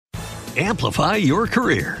Amplify your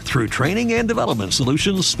career through training and development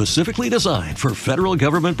solutions specifically designed for federal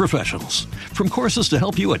government professionals. From courses to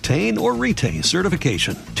help you attain or retain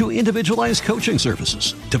certification, to individualized coaching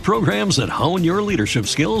services, to programs that hone your leadership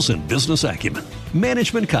skills and business acumen,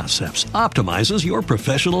 Management Concepts optimizes your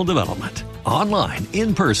professional development. Online,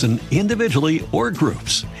 in person, individually, or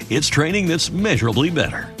groups, it's training that's measurably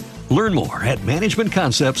better. Learn more at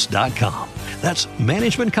managementconcepts.com. That's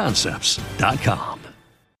managementconcepts.com.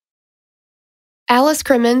 Alice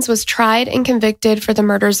Crimmins was tried and convicted for the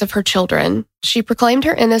murders of her children. She proclaimed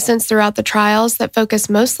her innocence throughout the trials that focused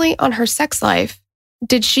mostly on her sex life.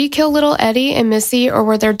 Did she kill little Eddie and Missy, or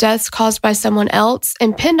were their deaths caused by someone else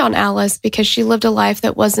and pinned on Alice because she lived a life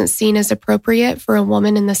that wasn't seen as appropriate for a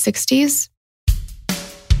woman in the 60s?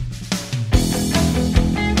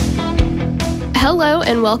 Hello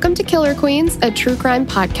and welcome to Killer Queens, a true crime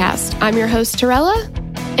podcast. I'm your host, Torella.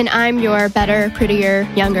 And I'm your better, prettier,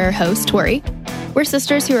 younger host, Tori. We're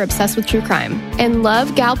sisters who are obsessed with true crime and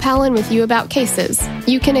love gal-palling with you about cases.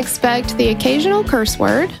 You can expect the occasional curse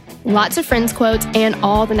word, lots of Friends quotes, and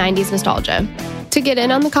all the 90s nostalgia. To get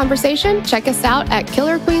in on the conversation, check us out at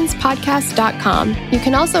killerqueenspodcast.com. You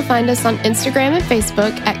can also find us on Instagram and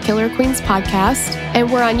Facebook at Killer Queens Podcast,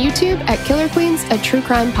 and we're on YouTube at Killer Queens, a true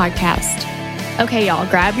crime podcast. Okay, y'all,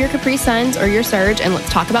 grab your Capri Suns or your Surge and let's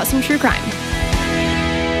talk about some true crime.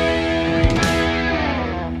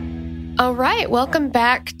 All right, welcome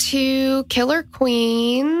back to Killer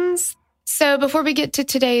Queens. So before we get to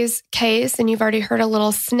today's case, and you've already heard a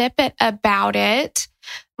little snippet about it,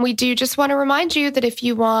 we do just want to remind you that if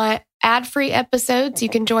you want ad-free episodes, you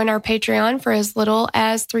can join our Patreon for as little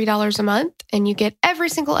as $3 a month, and you get every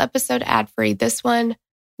single episode ad-free. This one,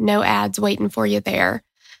 no ads waiting for you there.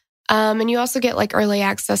 And you also get like early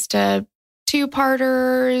access to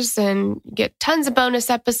two-parters and get tons of bonus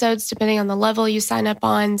episodes depending on the level you sign up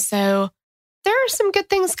on. So there are some good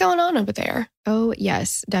things going on over there. Oh,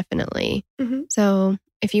 yes, definitely. Mm-hmm. So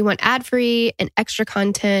if you want ad-free and extra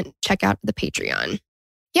content, check out the Patreon.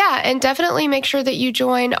 Yeah, and definitely make sure that you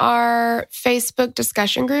join our Facebook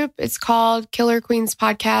discussion group. It's called Killer Queens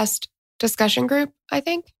Podcast Discussion Group, I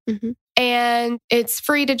think. Mm-hmm. And it's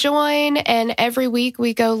free to join. And every week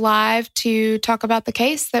we go live to talk about the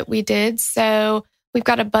case that we did. So we've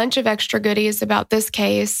got a bunch of extra goodies about this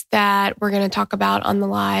case that we're going to talk about on the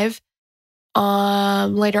live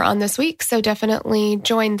later on this week. So definitely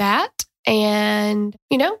join that. And,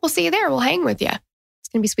 we'll see you there. We'll hang with you. It's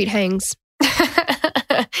going to be sweet hangs.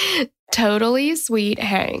 Totally sweet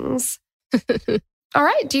hangs. All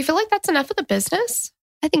right. Do you feel like that's enough of the business?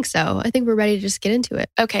 I think so. I think we're ready to just get into it.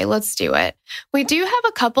 Okay, let's do it. We do have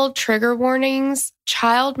a couple trigger warnings: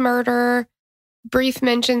 child murder, brief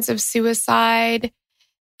mentions of suicide,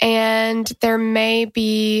 and there may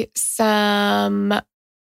be some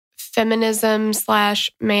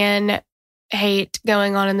feminism/man hate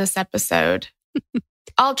going on in this episode.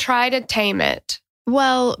 I'll try to tame it.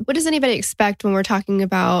 Well, what does anybody expect when we're talking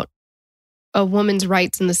about a woman's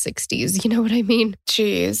rights in the 60s? You know what I mean?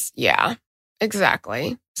 Jeez, yeah.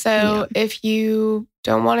 Exactly. So if you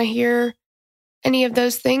don't want to hear any of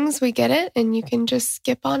those things, we get it. And you can just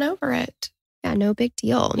skip on over it. Yeah, no big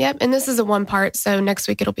deal. Yep. And this is a one part. So next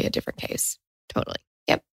week it'll be a different case. Totally.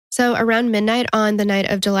 Yep. So around midnight on the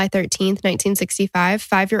night of July 13th, 1965,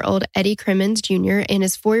 5-year-old Eddie Crimmins Jr. and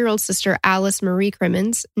his 4-year-old sister Alice Marie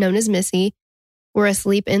Crimmins, known as Missy, were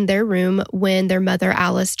asleep in their room when their mother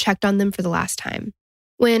Alice checked on them for the last time.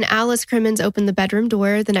 When Alice Crimmins opened the bedroom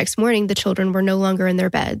door the next morning, the children were no longer in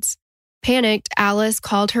their beds. Panicked, Alice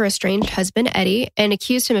called her estranged husband, Eddie, and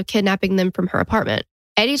accused him of kidnapping them from her apartment.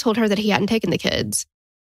 Eddie told her that he hadn't taken the kids.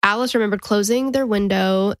 Alice remembered closing their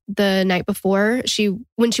window the night before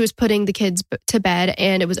when she was putting the kids to bed,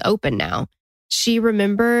 and it was open now. She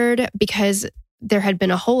remembered because there had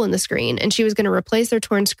been a hole in the screen, and she was going to replace their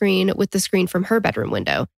torn screen with the screen from her bedroom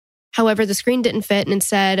window. However, the screen didn't fit, and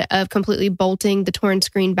instead of completely bolting the torn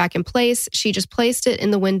screen back in place, she just placed it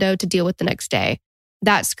in the window to deal with the next day.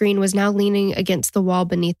 That screen was now leaning against the wall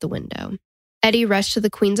beneath the window. Eddie rushed to the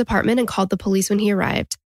Queen's apartment and called the police when he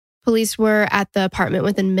arrived. Police were at the apartment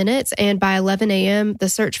within minutes, and by 11 a.m., the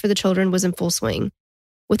search for the children was in full swing.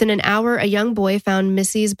 Within an hour, a young boy found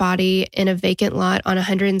Missy's body in a vacant lot on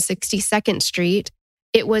 162nd Street.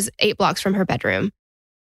 It was 8 blocks from her bedroom.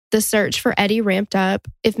 The search for Eddie ramped up.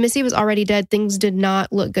 If Missy was already dead, things did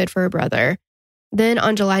not look good for her brother. Then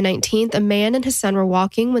on July 19th, a man and his son were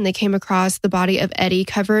walking when they came across the body of Eddie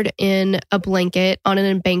covered in a blanket on an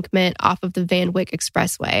embankment off of the Van Wyck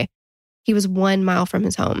Expressway. He was 1 mile from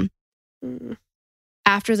his home.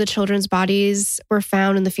 After the children's bodies were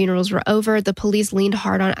found and the funerals were over, the police leaned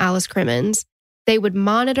hard on Alice Crimmins. They would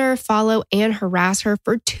monitor, follow, and harass her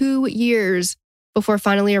for 2 years before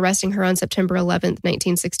finally arresting her on September 11th,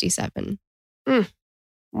 1967.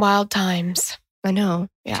 Wild times. I know.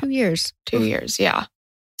 Yeah. 2 years. 2 years, yeah.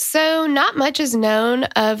 So not much is known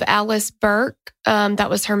of Alice Burke. That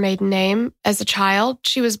was her maiden name as a child.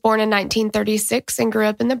 She was born in 1936 and grew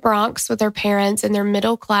up in the Bronx with her parents in their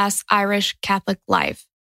middle-class Irish Catholic life.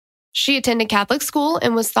 She attended Catholic school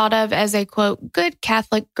and was thought of as a, quote, good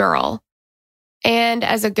Catholic girl. And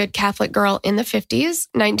as a good Catholic girl in the 50s,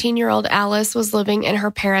 19-year-old Alice was living in her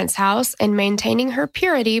parents' house and maintaining her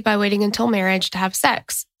purity by waiting until marriage to have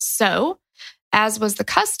sex. So, as was the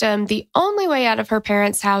custom, the only way out of her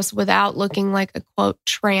parents' house without looking like a, quote,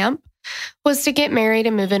 tramp was to get married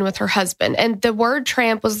and move in with her husband. And the word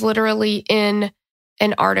tramp was literally in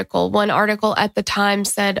an article. One article at the time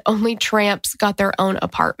said only tramps got their own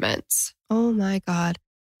apartments. Oh my God.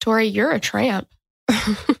 Tori, you're a tramp.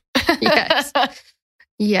 Yes.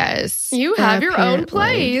 Yes. You have your own apparently.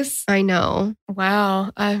 place. I know.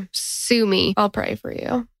 Wow. Sue me. I'll pray for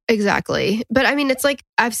you. Exactly. But I mean, it's like,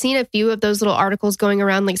 I've seen a few of those little articles going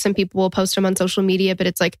around. Like some people will post them on social media, but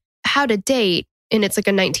it's like how to date. And it's like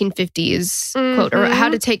a 1950s quote, or how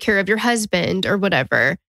to take care of your husband or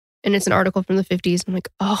whatever. And it's an article from the 50s. I'm like,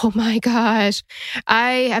 oh my gosh.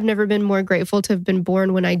 I have never been more grateful to have been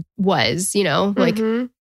born when I was, like,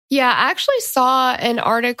 Yeah, I actually saw an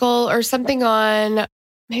article or something on,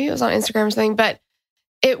 maybe it was on Instagram or something, but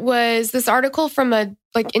it was this article from a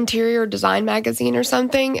like interior design magazine or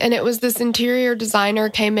something. And it was this interior designer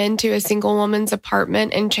came into a single woman's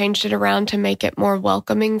apartment and changed it around to make it more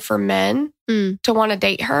welcoming for men to want to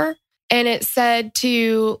date her. And it said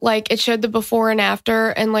to like, it showed the before and after.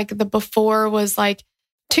 And like the before was like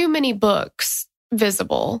too many books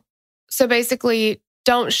visible. So basically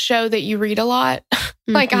don't show that you read a lot,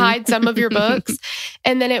 like hide some of your books.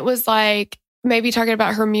 And then it was like, maybe talking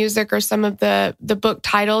about her music or some of the book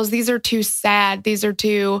titles. These are too sad. These are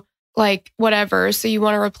too like whatever. So you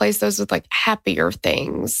want to replace those with like happier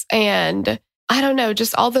things. And I don't know,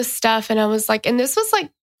 just all this stuff. And I was like, and this was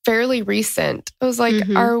like fairly recent. I was like,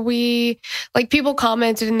 are we like people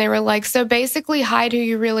commented and they were like, so basically hide who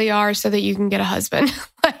you really are so that you can get a husband.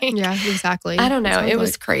 Like, yeah, exactly. I don't know. It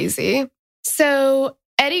was crazy. So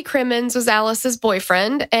Eddie Crimmins was Alice's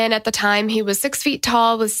boyfriend, and at the time he was 6 feet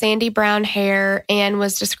tall with sandy brown hair and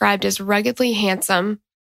was described as ruggedly handsome.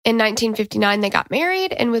 In 1959, they got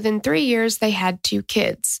married, and within 3 years, they had 2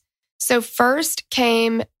 kids. So first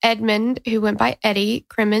came Edmund, who went by Eddie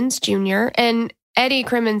Crimmins Jr., and Eddie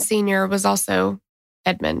Crimmins Sr. was also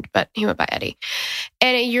Edmund, but he went by Eddie.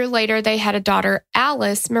 And a year later, they had a daughter,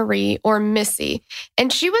 Alice Marie, or Missy,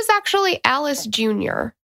 and she was actually Alice Jr.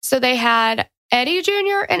 So they had Eddie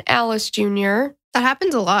Jr. and Alice Jr. That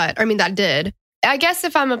happens a lot. I mean, that did. I guess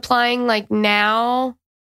if I'm applying like now,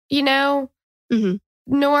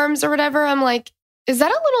 norms or whatever, I'm like, is that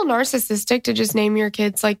a little narcissistic to just name your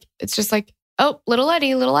kids like, it's just like, oh, little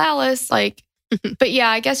Eddie, little Alice. Like, but yeah,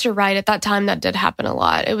 I guess you're right. At that time, that did happen a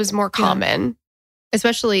lot. It was more common. Yeah.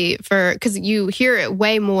 Especially because you hear it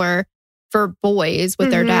way more for boys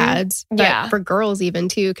with their dads. But for girls even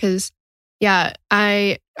too. Because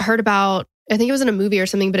I heard about, I think it was in a movie or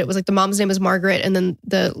something, but it was like the mom's name was Margaret and then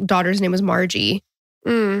the daughter's name was Margie.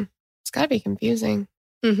 It's got to be confusing.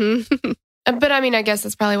 But I mean, I guess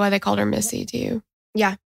that's probably why they called her Missy too.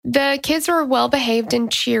 Yeah. The kids were well behaved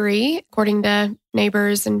and cheery, according to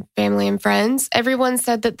neighbors and family and friends. Everyone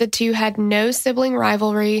said that the two had no sibling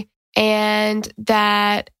rivalry and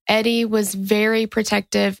that Eddie was very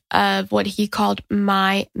protective of what he called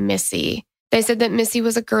my Missy. They said that Missy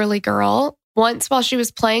was a girly girl. Once while she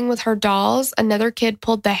was playing with her dolls, another kid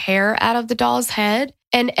pulled the hair out of the doll's head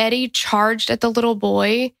and Eddie charged at the little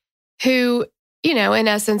boy who, in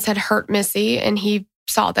essence had hurt Missy, and he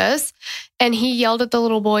saw this and he yelled at the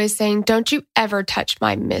little boy saying, "Don't you ever touch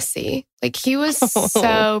my Missy." Like he was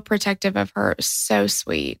so protective of her. So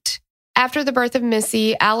sweet. After the birth of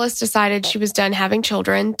Missy, Alice decided she was done having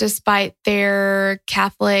children despite their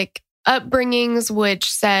Catholic upbringings,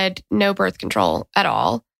 which said no birth control at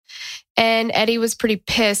all. And Eddie was pretty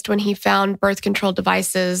pissed when he found birth control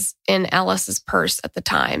devices in Alice's purse at the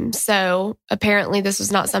time. So apparently this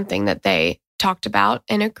was not something that they talked about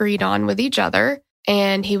and agreed on with each other.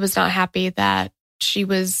 And he was not happy that she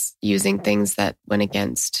was using things that went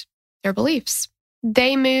against their beliefs.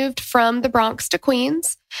 They moved from the Bronx to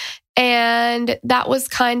Queens. And that was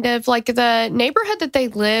kind of like the neighborhood that they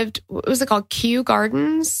lived. What was it called? Kew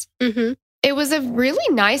Gardens. It was a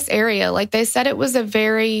really nice area. Like they said, it was a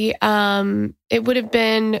very, it would have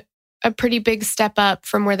been a pretty big step up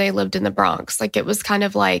from where they lived in the Bronx. Like it was kind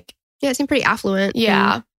of like, yeah, it seemed pretty affluent.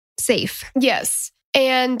 Yeah. safe. Yes.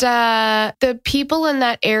 And the people in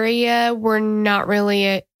that area were not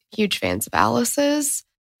really huge fans of Alice's.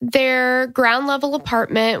 Their ground level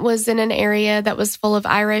apartment was in an area that was full of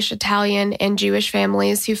Irish, Italian, and Jewish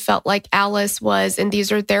families who felt like Alice was, and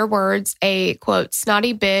these are their words, a, quote,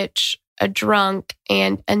 snotty bitch, a drunk,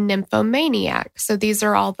 and a nymphomaniac. So these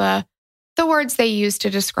are all the words they used to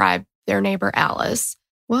describe their neighbor Alice.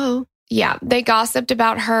 Whoa. Yeah, they gossiped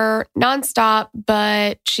about her nonstop,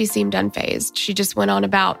 but she seemed unfazed. She just went on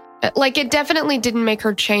about, like, it definitely didn't make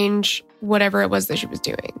her change whatever it was that she was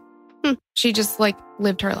doing. She just,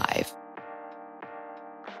 lived her life.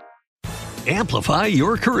 Amplify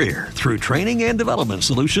your career through training and development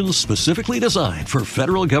solutions specifically designed for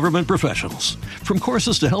federal government professionals. From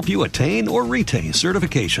courses to help you attain or retain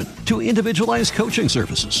certification, to individualized coaching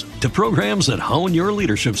services, to programs that hone your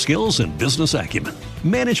leadership skills and business acumen,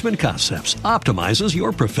 Management Concepts optimizes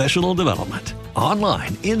your professional development.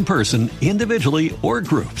 Online, in person, individually, or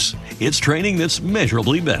groups, it's training that's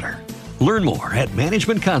measurably better. Learn more at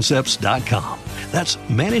managementconcepts.com. That's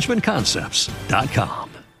managementconcepts.com.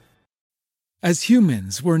 As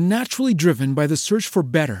humans, we're naturally driven by the search for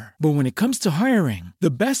better. But when it comes to hiring,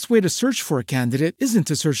 the best way to search for a candidate isn't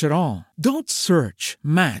to search at all. Don't search,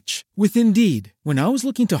 match with Indeed. When I was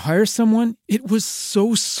looking to hire someone, it was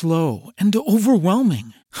so slow and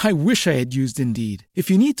overwhelming. I wish I had used Indeed.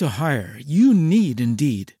 If you need to hire, you need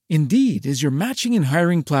Indeed. Indeed is your matching and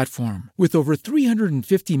hiring platform with over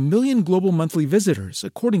 350 million global monthly visitors,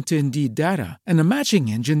 according to Indeed data, and a matching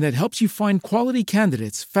engine that helps you find quality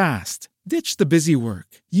candidates fast. Ditch the busy work.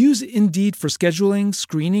 Use Indeed for scheduling,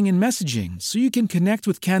 screening, and messaging so you can connect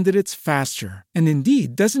with candidates faster. And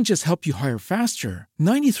Indeed doesn't just help you hire faster.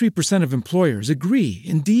 93% of employers agree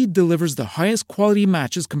Indeed delivers the highest quality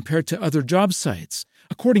matches compared to other job sites,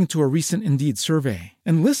 according to a recent Indeed survey.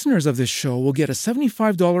 And listeners of this show will get a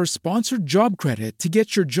 $75 sponsored job credit to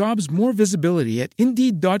get your jobs more visibility at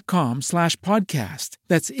Indeed.com/podcast.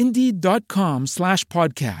 That's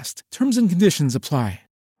Indeed.com/podcast. Terms and conditions apply.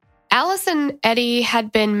 Alice and Eddie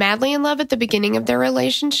had been madly in love at the beginning of their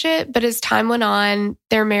relationship, but as time went on,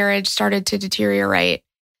 their marriage started to deteriorate.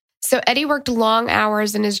 So Eddie worked long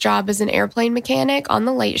hours in his job as an airplane mechanic on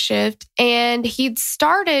the late shift, and he'd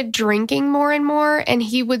started drinking more and more, and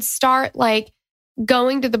he would start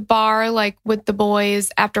going to the bar with the boys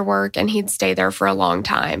after work, and he'd stay there for a long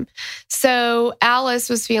time. So Alice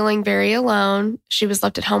was feeling very alone. She was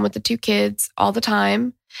left at home with the two kids all the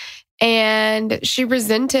time. And she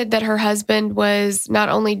resented that her husband was not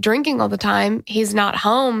only drinking all the time, he's not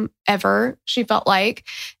home ever, she felt like,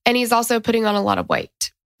 and he's also putting on a lot of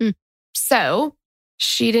weight. So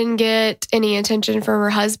she didn't get any attention from her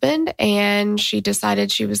husband, and she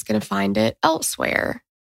decided she was going to find it elsewhere.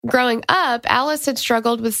 Growing up, Alice had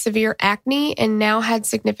struggled with severe acne and now had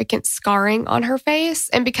significant scarring on her face.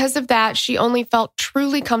 And because of that, she only felt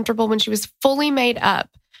truly comfortable when she was fully made up.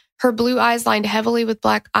 Her blue eyes lined heavily with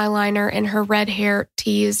black eyeliner and her red hair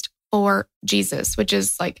teased for Jesus, which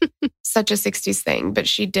is such a 60s thing, but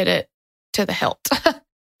she did it to the hilt.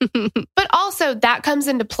 But also that comes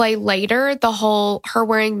into play later, the whole her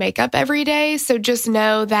wearing makeup every day. So just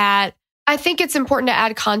know that I think it's important to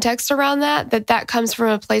add context around that comes from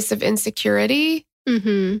a place of insecurity,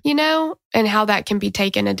 and how that can be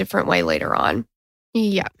taken a different way later on.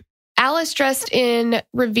 Yeah. Alice dressed in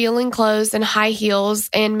revealing clothes and high heels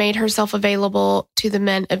and made herself available to the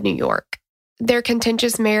men of New York. Their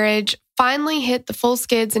contentious marriage finally hit the full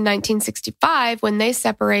skids in 1965 when they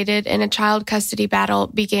separated, and a child custody battle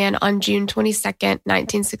began on June 22nd,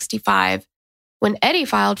 1965, when Eddie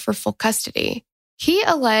filed for full custody. He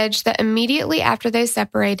alleged that immediately after they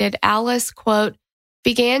separated, Alice, quote,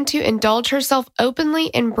 began to indulge herself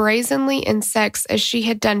openly and brazenly in sex as she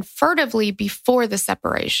had done furtively before the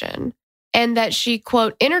separation, and that she,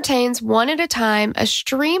 quote, entertains one at a time a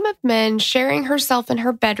stream of men sharing herself in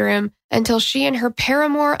her bedroom until she and her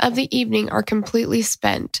paramour of the evening are completely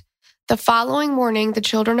spent. The following morning, the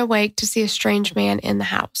children awake to see a strange man in the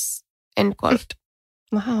house, end quote.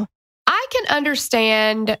 Wow. I can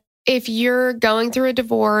understand if you're going through a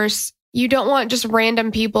divorce, you don't want just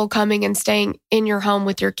random people coming and staying in your home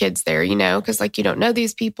with your kids there, because you don't know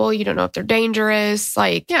these people. You don't know if they're dangerous.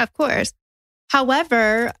 Yeah, of course.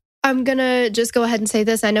 However, I'm going to just go ahead and say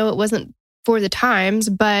this. I know it wasn't for the times,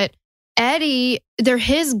 but Eddie, they're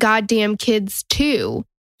his goddamn kids too.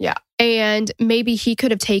 Yeah. And maybe he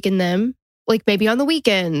could have taken them, maybe on the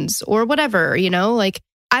weekends or whatever,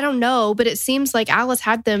 I don't know, but it seems like Alice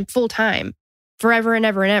had them full time forever and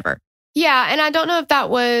ever and ever. Yeah, and I don't know if that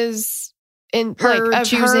was in her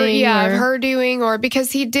choosing, of her doing, or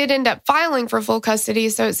because he did end up filing for full custody.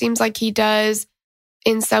 So it seems like he does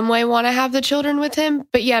in some way want to have the children with him.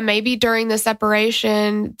 But yeah, maybe during the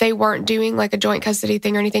separation, they weren't doing like a joint custody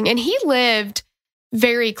thing or anything. And he lived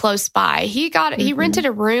very close by. He rented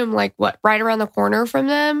a room like right around the corner from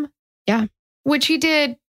them. Yeah. Which he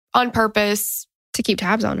did on purpose. To keep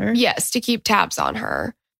tabs on her. Yes, to keep tabs on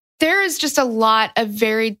her. There is just a lot of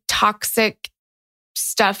very toxic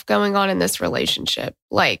stuff going on in this relationship.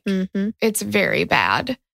 Like, it's very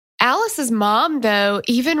bad. Alice's mom, though,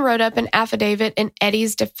 even wrote up an affidavit in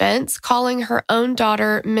Eddie's defense, calling her own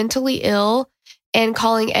daughter mentally ill and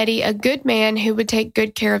calling Eddie a good man who would take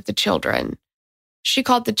good care of the children. She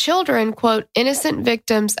called the children, quote, innocent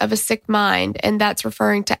victims of a sick mind, and that's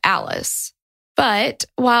referring to Alice. But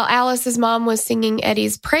while Alice's mom was singing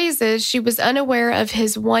Eddie's praises, she was unaware of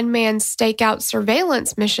his one-man stakeout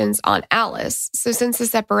surveillance missions on Alice. So since the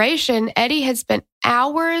separation, Eddie had spent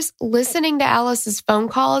hours listening to Alice's phone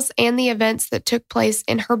calls and the events that took place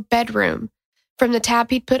in her bedroom from the tab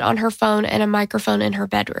he'd put on her phone and a microphone in her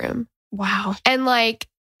bedroom. Wow. And like,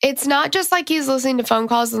 it's not just like he's listening to phone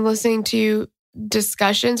calls and listening to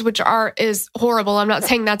discussions, which is horrible. I'm not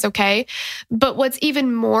saying that's okay. But what's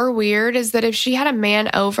even more weird is that if she had a man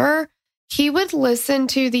over, he would listen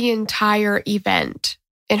to the entire event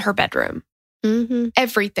in her bedroom.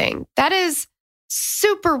 Everything. That is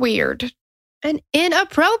super weird. And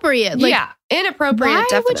inappropriate. Like, yeah, inappropriate, why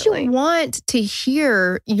definitely. Would you want to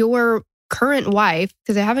hear your current wife,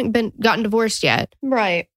 because they haven't gotten divorced yet,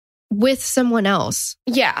 right, with someone else?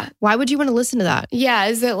 Yeah. Why would you want to listen to that? Yeah.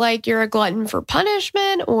 Is it like you're a glutton for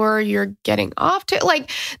punishment or you're getting off to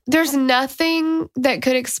like, there's nothing that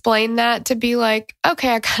could explain that to be like,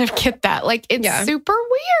 okay, I kind of get that. Like, it's super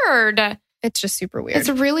weird. It's just super weird. It's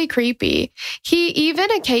really creepy. He even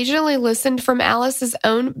occasionally listened from Alice's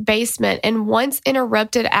own basement and once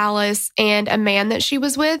interrupted Alice and a man that she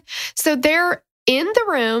was with. So they're in the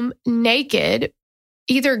room naked,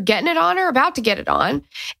 either getting it on or about to get it on.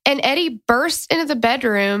 And Eddie burst into the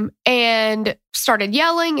bedroom and started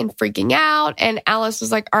yelling and freaking out. And Alice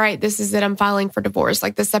was like, all right, this is it. I'm filing for divorce.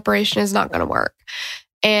 Like, the separation is not going to work.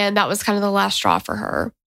 And that was kind of the last straw for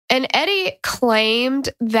her. And Eddie claimed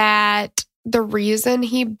that the reason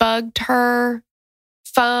he bugged her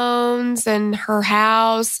phones and her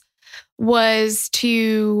house was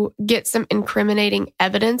to get some incriminating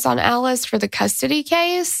evidence on Alice for the custody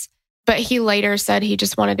case. But he later said he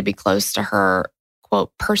just wanted to be close to her,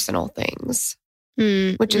 quote, personal things,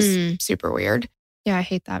 which is super weird. Yeah, I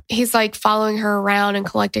hate that. He's like following her around and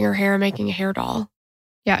collecting her hair and making a hair doll.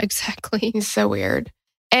 Yeah, exactly. He's so weird.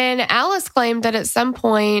 And Alice claimed that at some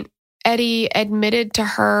point, Eddie admitted to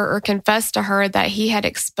her or confessed to her that he had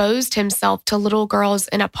exposed himself to little girls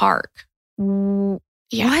in a park.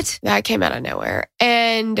 Yeah, what? That came out of nowhere.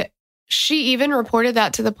 And she even reported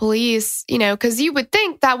that to the police, you know, because you would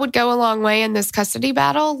think that would go a long way in this custody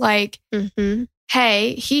battle. Like,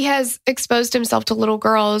 hey, he has exposed himself to little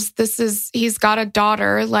girls. He's got a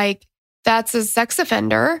daughter. Like, that's a sex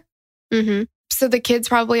offender. So the kids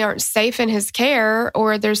probably aren't safe in his care,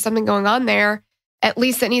 or there's something going on there. At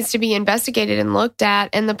least it needs to be investigated and looked at.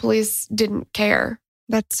 And the police didn't care.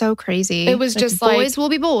 That's so crazy. It was just like, boys will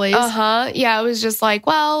be boys. Yeah, it was just like,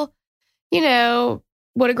 well, you know,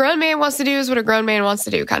 what a grown man wants to do is what a grown man wants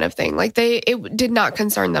to do, kind of thing. Like, it did not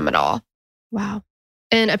concern them at all. Wow.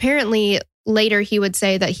 And apparently later he would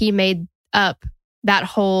say that he made up that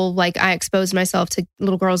whole, like, I exposed myself to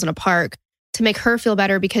little girls in a park to make her feel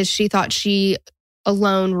better because she thought she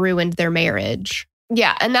alone ruined their marriage.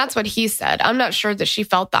 Yeah. And that's what he said. I'm not sure that she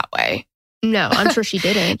felt that way. No, I'm sure she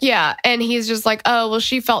didn't. Yeah. And he's just like, oh, well,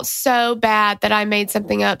 she felt so bad that I made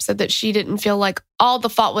something up so that she didn't feel like all the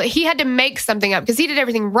fault. Well, he had to make something up because he did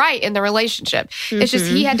everything right in the relationship. It's just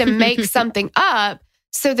he had to make something up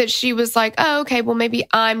so that she was like, oh, okay, well, maybe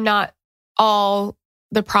I'm not all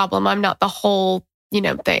the problem. I'm not the whole,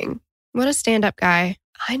 thing. What a stand-up guy.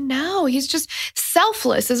 I know. He's just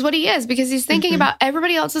selfless is what he is because he's thinking about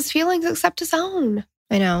everybody else's feelings except his own.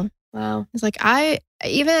 I know. Wow. It's like,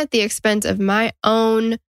 even at the expense of my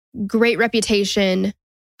own great reputation,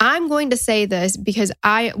 I'm going to say this because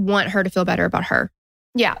I want her to feel better about her.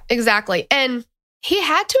 Yeah, exactly. And he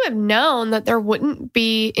had to have known that there wouldn't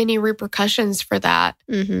be any repercussions for that.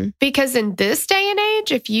 Because in this day and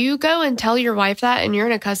age, if you go and tell your wife that and you're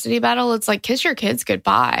in a custody battle, it's like, kiss your kids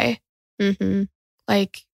goodbye.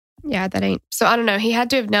 Like, yeah, that ain't. So I don't know. He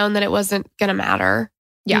had to have known that it wasn't going to matter.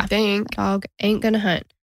 Yeah. You think. Dog ain't going to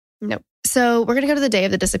hunt. Nope. So we're going to go to the day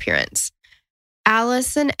of the disappearance.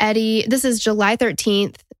 Alice and Eddie, this is July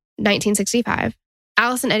 13th, 1965.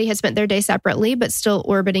 Alice and Eddie had spent their day separately, but still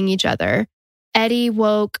orbiting each other. Eddie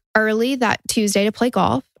woke early that Tuesday to play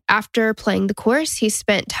golf. After playing the course, he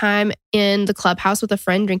spent time in the clubhouse with a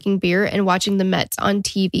friend drinking beer and watching the Mets on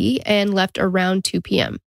TV and left around 2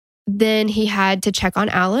 p.m. Then he had to check on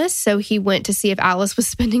Alice, so he went to see if Alice was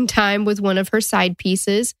spending time with one of her side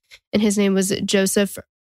pieces, and his name was Joseph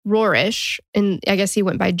Rorish, and I guess he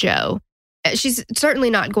went by Joe. She's certainly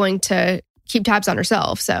not going to keep tabs on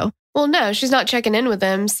herself, so... Well, no, she's not checking in with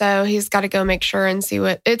him, so he's got to go make sure and see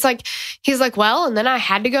what... It's like, he's like, well, and then I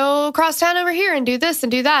had to go across town over here and do this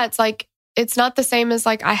and do that. It's like, it's not the same as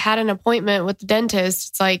like I had an appointment with the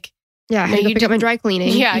dentist. It's like... Yeah, I had to pick up my dry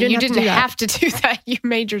cleaning. Yeah, you didn't have to do that. You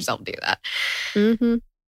made yourself do that.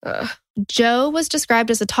 Mm-hmm. Joe was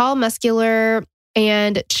described as a tall, muscular,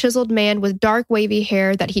 and chiseled man with dark, wavy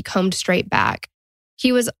hair that he combed straight back.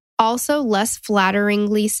 He was also less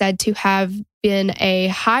flatteringly said to have been a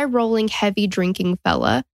high-rolling, heavy-drinking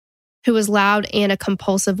fella who was loud and a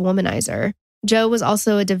compulsive womanizer. Joe was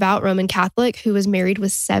also a devout Roman Catholic who was married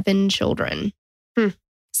with 7 children.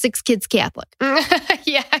 6 kids Catholic.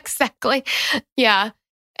 Yeah, exactly. Yeah.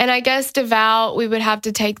 And I guess devout, we would have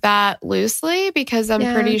to take that loosely because I'm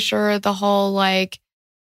pretty sure the whole like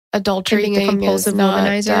adultery being thing a compulsive is not,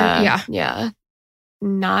 womanizer. Yeah.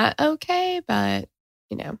 Not okay, but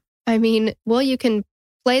you know. I mean, well, you can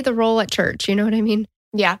play the role at church. You know what I mean?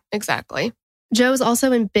 Yeah, exactly. Joe's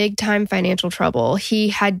also in big time financial trouble. He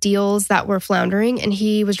had deals that were floundering and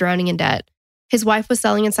he was drowning in debt. His wife was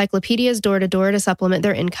selling encyclopedias door to door to supplement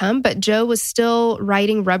their income, but Joe was still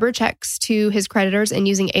writing rubber checks to his creditors and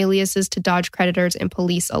using aliases to dodge creditors and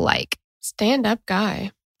police alike. Stand-up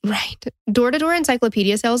guy. Right. Door to door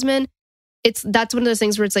encyclopedia salesman. That's one of those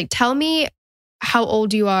things where it's like, tell me how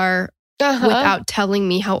old you are without telling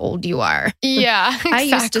me how old you are. Yeah, exactly. I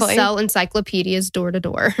used to sell encyclopedias door to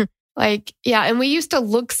door. Like, yeah, and we used to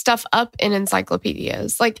look stuff up in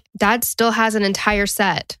encyclopedias. Like, Dad still has an entire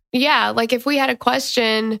set. Yeah, like if we had a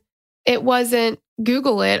question, it wasn't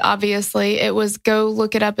Google it, obviously. It was go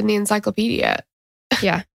look it up in the encyclopedia.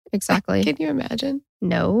 Yeah, exactly. Can you imagine?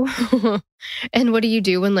 No. And what do you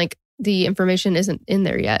do when like the information isn't in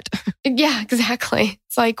there yet? Yeah, exactly.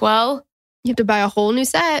 It's like, well, you have to buy a whole new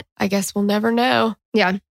set. I guess we'll never know.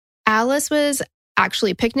 Yeah. Alice was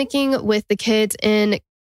actually picnicking with the kids in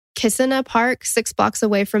Kissena Park, 6 blocks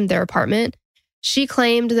away from their apartment. She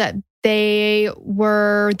claimed that they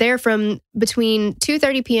were there from between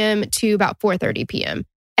 2:30 p.m. to about 4:30 p.m.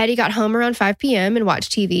 Eddie got home around 5 p.m. and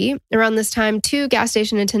watched TV. Around this time, 2 gas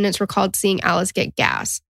station attendants were called seeing Alice get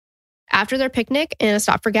gas. After their picnic and a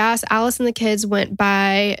stop for gas, Alice and the kids went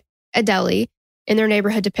by a deli in their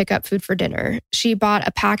neighborhood to pick up food for dinner. She bought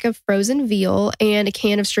a pack of frozen veal and a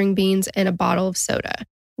can of string beans and a bottle of soda.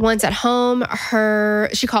 Once at home,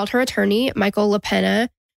 she called her attorney, Michael LaPena,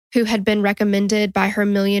 who had been recommended by her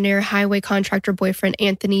millionaire highway contractor boyfriend,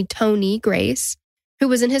 Anthony Tony Grace, who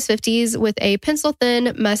was in his 50s with a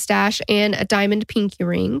pencil-thin mustache and a diamond pinky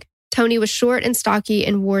ring. Tony was short and stocky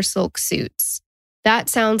and wore silk suits. That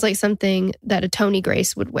sounds like something that a Tony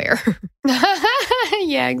Grace would wear.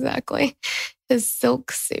 Yeah, exactly. His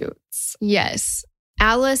silk suits. Yes.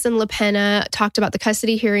 Alice and LaPena talked about the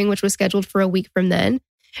custody hearing, which was scheduled for a week from then.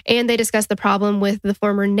 And they discussed the problem with the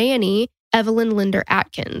former nanny, Evelyn Linder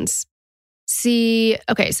Atkins.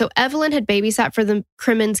 So Evelyn had babysat for the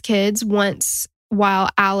Crimmins kids once while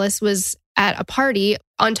Alice was at a party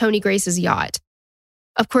on Tony Grace's yacht.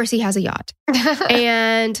 Of course, he has a yacht.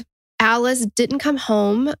 And Alice didn't come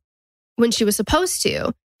home when she was supposed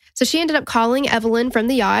to. So she ended up calling Evelyn from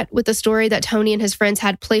the yacht with the story that Tony and his friends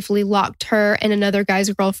had playfully locked her and another guy's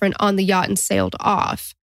girlfriend on the yacht and sailed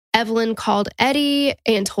off. Evelyn called Eddie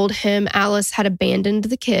and told him Alice had abandoned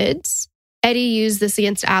the kids. Eddie used this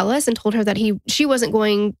against Alice and told her that she wasn't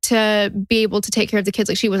going to be able to take care of the kids,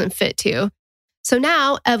 like she wasn't fit to. So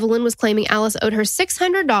now Evelyn was claiming Alice owed her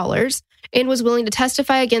 $600 and was willing to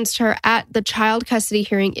testify against her at the child custody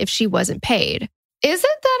hearing if she wasn't paid.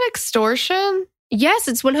 Isn't that extortion? Yes,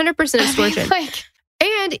 it's 100% extortion.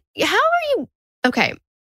 And how are you? Okay,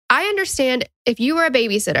 I understand if you were a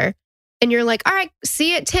babysitter and you're like, all right,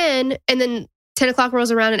 see you at 10. And then 10 o'clock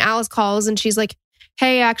rolls around and Alice calls and she's like,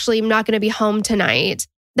 hey, actually, I'm not going to be home tonight.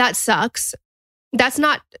 That sucks. That's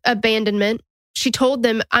not abandonment. She told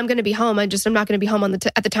them, I'm going to be home. I'm not going to be home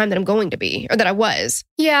at the time that I'm going to be, or that I was.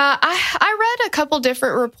 Yeah, I read a couple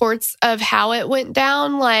different reports of how it went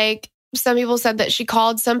down. Like some people said that she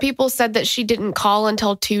called. Some people said that she didn't call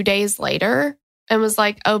until 2 days later and was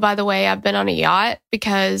like, oh, by the way, I've been on a yacht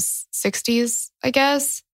because 60s, I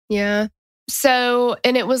guess. Yeah. So,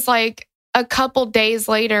 and it was like a couple days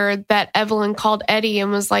later that Evelyn called Eddie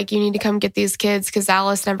and was like, you need to come get these kids because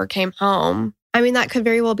Alice never came home. I mean, that could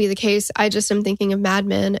very well be the case. I just am thinking of Mad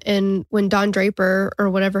Men, and when Don Draper, or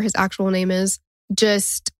whatever his actual name is,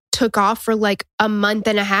 just took off for like a month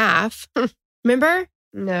and a half. Remember?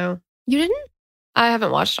 No. You didn't? I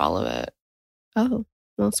haven't watched all of it. Oh,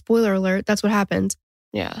 well, spoiler alert. That's what happens.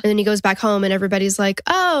 Yeah. And then he goes back home and everybody's like,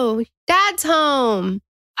 oh, Dad's home.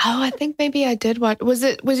 Oh, I think maybe I did watch. Was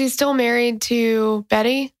he still married to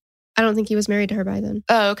Betty? I don't think he was married to her by then.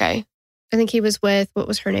 Oh, okay. I think he was with, what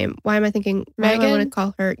was her name? Why am I thinking? Why do I want to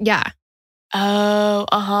call her? Yeah. Oh,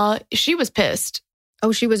 uh-huh. She was pissed.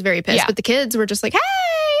 Oh, she was very pissed. Yeah. But the kids were just like, hey,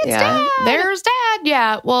 it's Dad. There's Dad.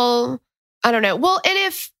 Yeah. Well, I don't know. Well,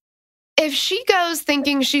 and if she goes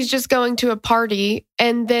thinking she's just going to a party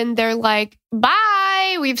and then they're like,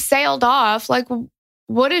 bye, we've sailed off. Like,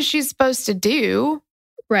 what is she supposed to do?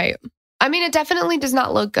 Right. I mean, it definitely does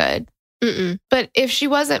not look good. Mm-mm. But if she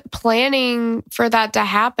wasn't planning for that to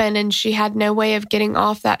happen and she had no way of getting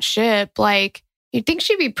off that ship, like, you'd think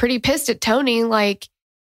she'd be pretty pissed at Tony. Like,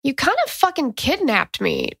 you kind of fucking kidnapped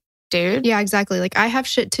me, dude. Yeah, exactly. Like, I have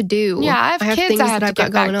shit to do. Yeah, I have kids I have to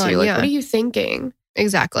get back to. Like, yeah. What are you thinking?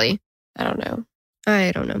 Exactly. I don't know.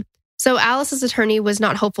 I don't know. So Alice's attorney was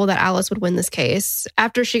not hopeful that Alice would win this case.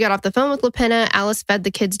 After she got off the phone with LaPenna, Alice fed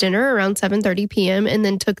the kids dinner around 7:30 p.m. and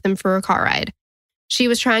then took them for a car ride. She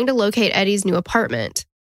was trying to locate Eddie's new apartment.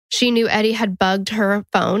 She knew Eddie had bugged her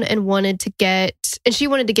phone and she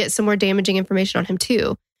wanted to get some more damaging information on him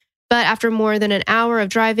too. But after more than an hour of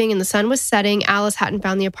driving and the sun was setting, Alice hadn't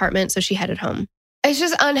found the apartment, so she headed home. It's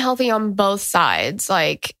just unhealthy on both sides.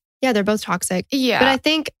 Like, yeah, they're both toxic. Yeah. But I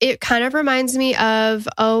think it kind of reminds me of,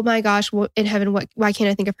 oh my gosh, in heaven, why can't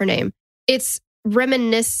I think of her name? It's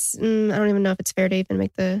reminiscent. I don't even know if it's fair to even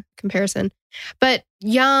make the comparison. But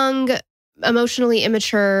young, emotionally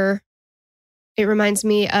immature. It reminds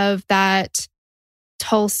me of that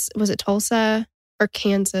Tulsa. Was it Tulsa or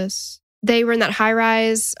Kansas? They were in that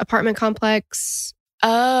high-rise apartment complex.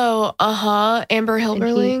 Oh, uh-huh. Amber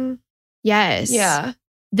Hilberling. Yes. Yeah.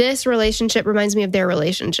 This relationship reminds me of their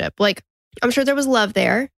relationship. Like, I'm sure there was love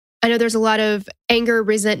there. I know there's a lot of anger,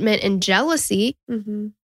 resentment, and jealousy,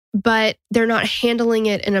 but they're not handling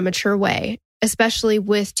it in a mature way, especially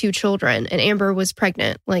with 2 children. And Amber was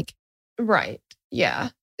pregnant. Like, right. Yeah.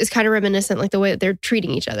 It's kind of reminiscent, like the way that they're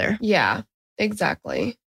treating each other. Yeah,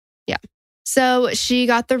 exactly. Yeah. So she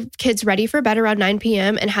got the kids ready for bed around 9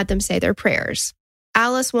 p.m. and had them say their prayers.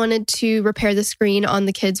 Alice wanted to repair the screen on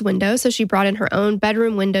the kids' window, so she brought in her own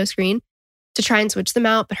bedroom window screen to try and switch them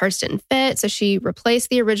out, but hers didn't fit. So she replaced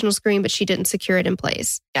the original screen, but she didn't secure it in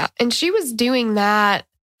place. Yeah. And she was doing that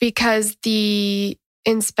because the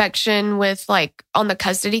inspection with like on the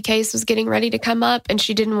custody case was getting ready to come up, and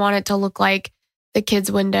she didn't want it to look like the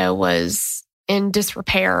kids' window was in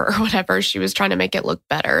disrepair or whatever. She was trying to make it look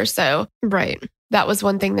better. So right. That was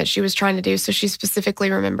one thing that she was trying to do. So she specifically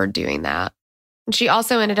remembered doing that. And she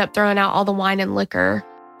also ended up throwing out all the wine and liquor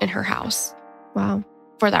in her house. Wow.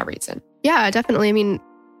 For that reason. Yeah, definitely. I mean,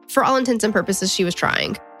 for all intents and purposes, she was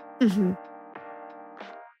trying. Mm-hmm.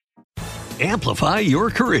 Amplify your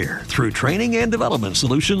career through training and development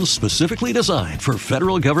solutions specifically designed for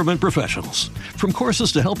federal government professionals. From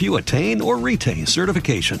courses to help you attain or retain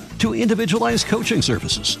certification, to individualized coaching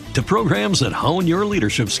services, to programs that hone your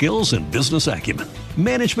leadership skills and business acumen,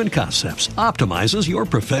 Management Concepts optimizes your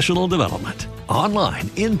professional development. Online,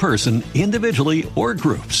 in person, individually, or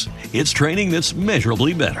groups, it's training that's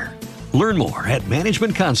measurably better. Learn more at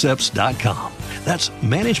managementconcepts.com. That's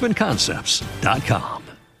managementconcepts.com.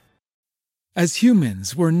 As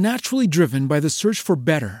humans, we're naturally driven by the search for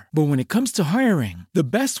better. But when it comes to hiring, the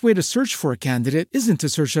best way to search for a candidate isn't to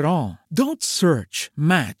search at all. Don't search,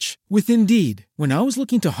 match with Indeed. When I was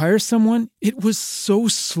looking to hire someone, it was so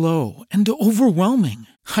slow and overwhelming.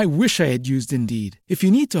 I wish I had used Indeed. If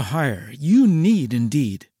you need to hire, you need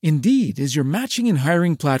Indeed. Indeed is your matching and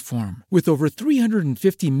hiring platform with over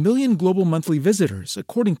 350 million global monthly visitors,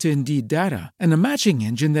 according to Indeed data, and a matching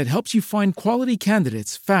engine that helps you find quality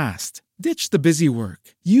candidates fast. Ditch the busy work.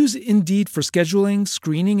 Use Indeed for scheduling,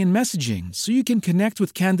 screening, and messaging so you can connect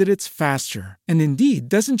with candidates faster. And Indeed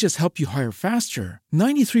doesn't just help you hire faster.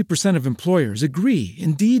 93% of employers agree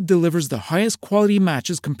Indeed delivers the highest quality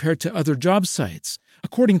matches compared to other job sites,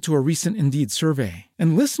 according to a recent Indeed survey.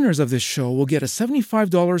 And listeners of this show will get a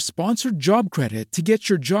 $75 sponsored job credit to get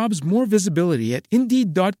your jobs more visibility at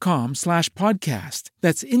Indeed.com/podcast.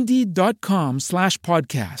 That's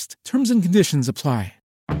Indeed.com/podcast. Terms and conditions apply.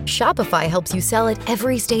 Shopify helps you sell at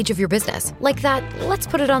every stage of your business. Like that, let's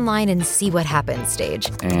put it online and see what happens stage.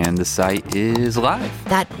 And the site is live.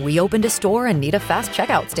 That we opened a store and need a fast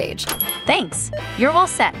checkout stage. Thanks. You're all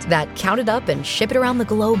set. That count it up and ship it around the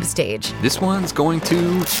globe stage. This one's going to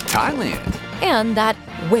Thailand. And that,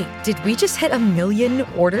 wait, did we just hit 1 million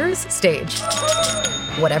orders stage?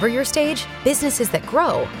 Whatever your stage, businesses that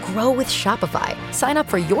grow with Shopify. Sign up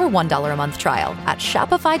for your $1 a month trial at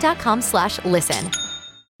shopify.com/listen.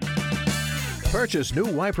 Purchase new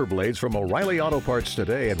wiper blades from O'Reilly Auto Parts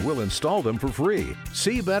today and we'll install them for free.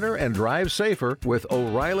 See better and drive safer with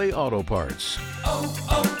O'Reilly Auto Parts.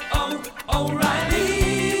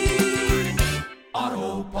 O'Reilly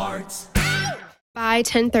Auto Parts. By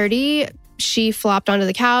 10:30, she flopped onto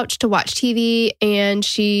the couch to watch TV, and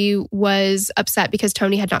she was upset because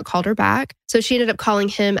Tony had not called her back. So she ended up calling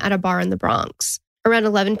him at a bar in the Bronx. Around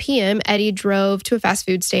 11 p.m., Eddie drove to a fast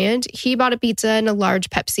food stand. He bought a pizza and a large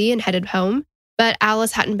Pepsi and headed home. But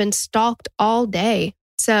Alice hadn't been stalked all day.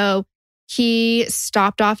 So he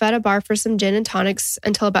stopped off at a bar for some gin and tonics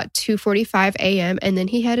until about 2:45 a.m. And then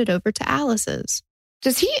he headed over to Alice's.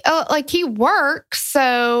 Does he, he works,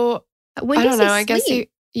 so When I does don't know. he I guess sleep?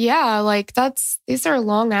 these are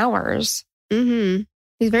long hours. Mm-hmm.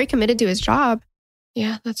 He's very committed to his job.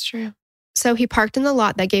 Yeah, that's true. So he parked in the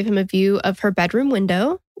lot that gave him a view of her bedroom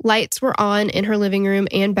window. Lights were on in her living room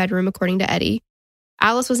and bedroom, according to Eddie.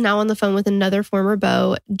 Alice was now on the phone with another former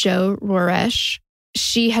beau, Joe Roresh.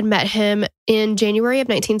 She had met him in January of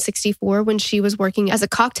 1964 when she was working as a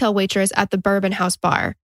cocktail waitress at the Bourbon House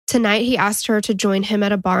Bar. Tonight, he asked her to join him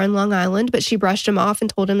at a bar in Long Island, but she brushed him off and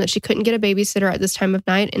told him that she couldn't get a babysitter at this time of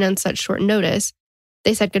night and on such short notice.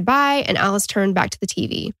 They said goodbye, and Alice turned back to the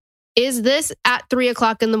TV. Is this at 3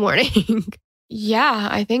 o'clock in the morning? Yeah,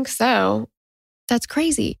 I think so. That's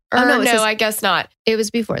crazy. Or no, I guess not. It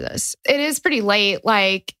was before this. It is pretty late.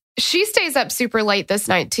 Like, she stays up super late this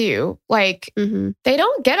night too. Like, They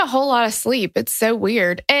don't get a whole lot of sleep. It's so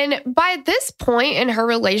weird. And by this point in her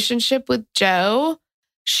relationship with Joe,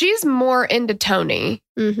 she's more into Tony.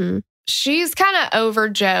 Mm-hmm. She's kind of over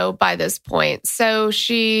Joe by this point. So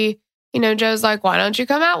she, Joe's like, why don't you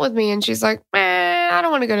come out with me? And she's like, I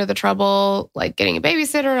don't want to go to the trouble, like getting a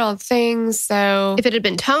babysitter and all the things. So if it had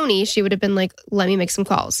been Tony, she would have been like, let me make some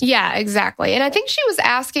calls. Yeah, exactly. And I think she was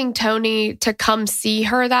asking Tony to come see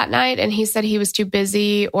her that night. And he said he was too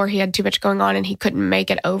busy or he had too much going on and he couldn't make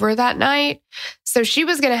it over that night. So she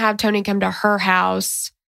was going to have Tony come to her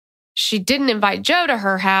house. She didn't invite Joe to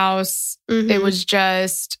her house. Mm-hmm. It was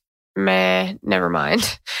just, never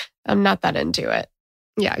mind. I'm not that into it.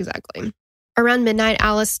 Yeah, exactly. Around midnight,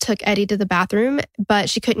 Alice took Eddie to the bathroom, but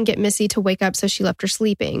she couldn't get Missy to wake up, so she left her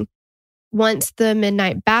sleeping. Once the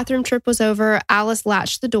midnight bathroom trip was over, Alice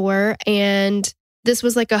latched the door, and this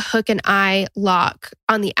was like a hook and eye lock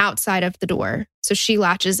on the outside of the door. So she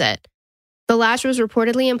latches it. The latch was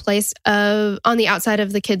reportedly in place on the outside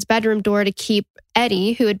of the kid's bedroom door to keep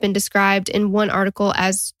Eddie, who had been described in one article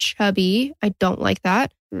as chubby, I don't like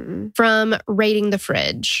that, from raiding the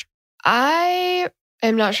fridge. I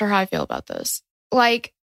am not sure how I feel about this.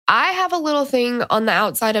 Like, I have a little thing on the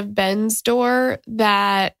outside of Ben's door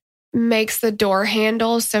that makes the door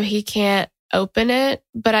handle so he can't open it,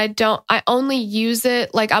 but I only use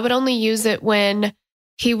it, like I would only use it when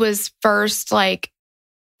he was first like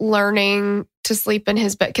learning to sleep in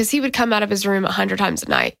his bed, because he would come out of his room 100 times a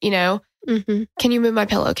night, Mm-hmm. Can you move my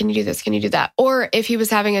pillow? Can you do this? Can you do that? Or if he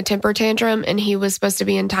was having a temper tantrum and he was supposed to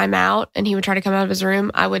be in timeout and he would try to come out of his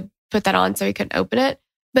room, I would put that on so he couldn't open it.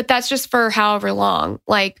 But that's just for however long.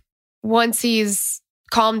 Like, once he's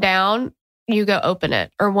calmed down, you go open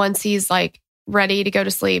it. Or once he's like ready to go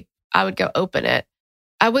to sleep, I would go open it.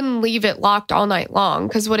 I wouldn't leave it locked all night long,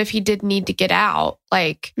 because what if he did need to get out?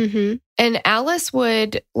 Like, and Alice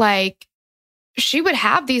would she would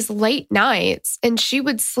have these late nights and she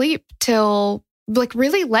would sleep till like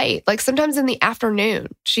really late. Like sometimes in the afternoon,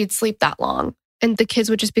 she'd sleep that long. And the kids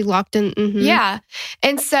would just be locked in. Mm-hmm. Yeah.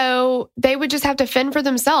 And so they would just have to fend for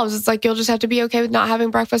themselves. It's like, you'll just have to be okay with not having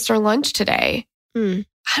breakfast or lunch today. I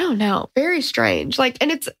don't know. Very strange. Like, and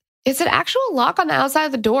it's an actual lock on the outside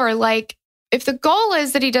of the door. Like, if the goal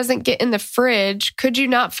is that he doesn't get in the fridge, could you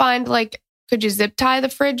not find could you zip tie the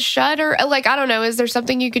fridge shut? Or like, I don't know. Is there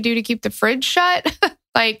something you could do to keep the fridge shut?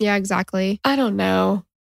 Yeah, exactly. I don't know.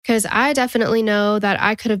 Because I definitely know that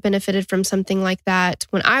I could have benefited from something like that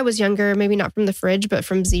when I was younger, maybe not from the fridge, but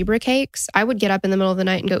from zebra cakes. I would get up in the middle of the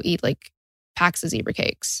night and go eat like packs of zebra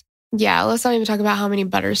cakes. Yeah, let's not even talk about how many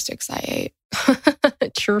butter sticks I ate.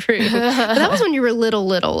 True. But that was when you were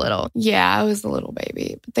little. Yeah, I was a little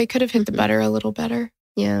baby. But they could have hit the butter a little better.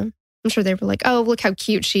 Yeah. I'm sure they were like, oh, look how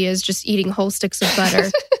cute she is, just eating whole sticks of butter.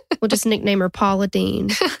 We'll just nickname her Paula Deen.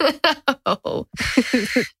 Oh,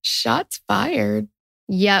 shots fired.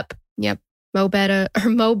 Yep. Mo better.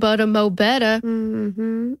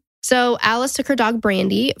 Mm-hmm. So Alice took her dog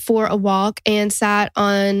Brandy for a walk and sat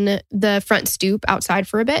on the front stoop outside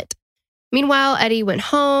for a bit. Meanwhile, Eddie went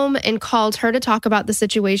home and called her to talk about the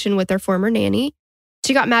situation with their former nanny.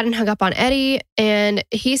 She got mad and hung up on Eddie, and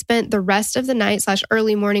he spent the rest of the night /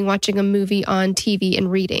 early morning watching a movie on TV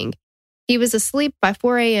and reading. He was asleep by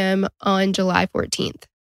 4 a.m. on July 14th.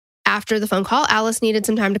 After the phone call, Alice needed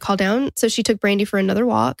some time to calm down, so she took Brandy for another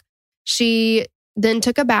walk. She then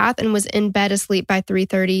took a bath and was in bed asleep by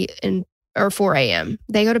 3:30 or 4 a.m.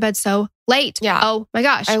 They go to bed so late. Yeah. Oh my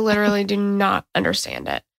gosh. I literally do not understand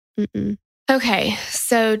it. Mm-mm. Okay,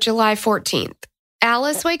 so July 14th.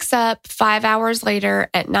 Alice wakes up 5 hours later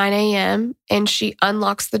at 9 a.m. and she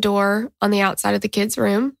unlocks the door on the outside of the kids'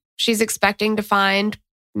 room. She's expecting to find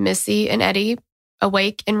Missy and Eddie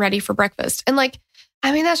awake and ready for breakfast. And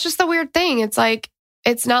that's just the weird thing. It's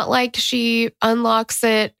it's not like she unlocks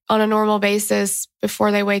it on a normal basis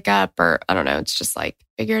before they wake up, or I don't know. It's just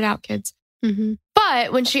figure it out, kids. Mm-hmm.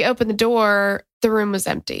 But when she opened the door, the room was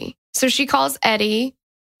empty. So she calls Eddie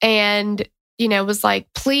and, was like,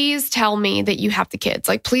 please tell me that you have the kids.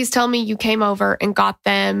 Please tell me you came over and got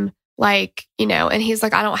them. And he's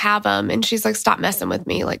like, I don't have them. And she's like, stop messing with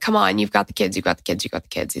me. Come on, you've got the kids. You got the kids. You got the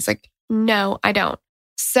kids. He's like, no, I don't.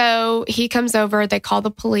 So he comes over, they call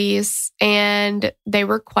the police, and they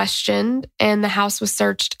were questioned, and the house was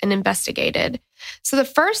searched and investigated. So the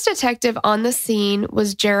first detective on the scene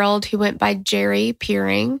was Gerald, who went by Jerry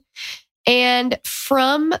Peering. And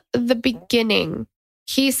from the beginning,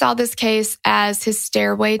 he saw this case as his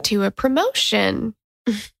stairway to a promotion.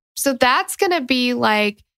 So that's going to be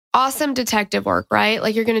awesome detective work,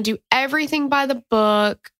 right? You're going to do everything by the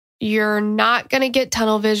book. You're not going to get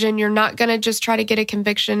tunnel vision. You're not going to just try to get a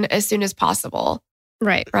conviction as soon as possible.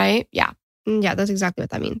 Right. Right? Yeah. Yeah, that's exactly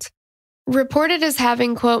what that means. Reported as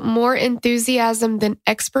having, quote, more enthusiasm than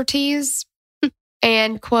expertise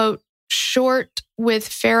and, quote, short with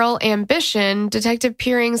feral ambition, Detective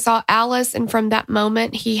Peering saw Alice, and from that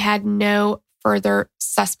moment, he had no further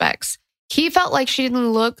suspects. He felt like she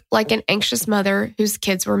didn't look like an anxious mother whose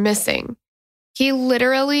kids were missing. He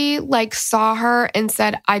literally saw her and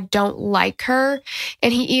said, I don't like her.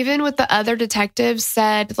 And he even with the other detectives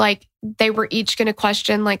said they were each going to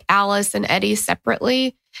question Alice and Eddie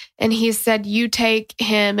separately. And he said, you take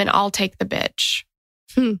him and I'll take the bitch.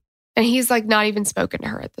 And he's not even spoken to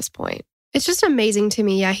her at this point. It's just amazing to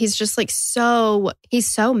me. Yeah, he's just he's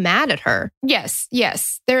so mad at her. Yes.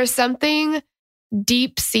 There is something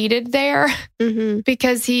deep-seated there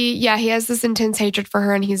because he has this intense hatred for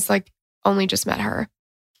her, and he's only just met her.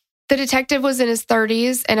 The detective was in his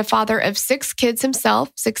 30s and a father of 6 kids himself,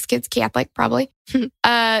 6 kids Catholic, probably.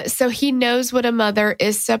 So he knows what a mother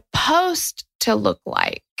is supposed to look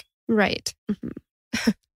like. Right.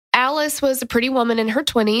 Alice was a pretty woman in her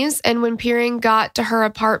 20s, and when Peering got to her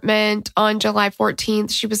apartment on July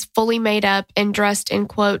 14th, she was fully made up and dressed in,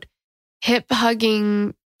 quote,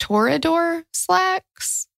 hip-hugging Toreador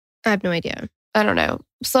slacks. I have no idea. I don't know.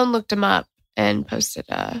 Sloan looked him up and posted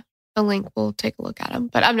a link. We'll take a look at him,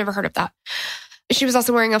 but I've never heard of that. She was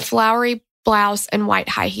also wearing a flowery blouse and white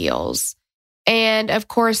high heels. And of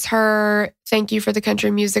course, her Thank You for the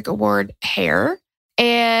Country Music Award hair.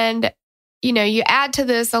 And, you add to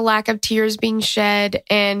this a lack of tears being shed,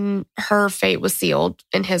 and her fate was sealed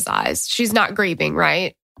in his eyes. She's not grieving,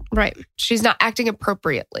 right? Right. She's not acting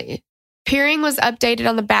appropriately. Peering was updated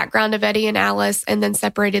on the background of Eddie and Alice and then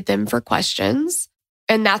separated them for questions.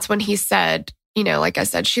 And that's when he said, like I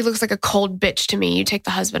said, she looks like a cold bitch to me. You take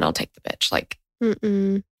the husband, I'll take the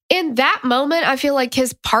bitch. In that moment, I feel like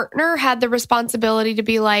his partner had the responsibility to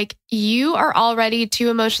be like, you are already too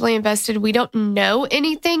emotionally invested. We don't know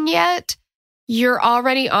anything yet. You're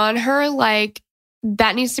already on her.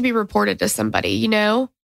 That needs to be reported to somebody,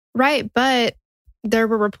 Right. But there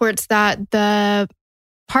were reports that the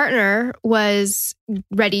partner was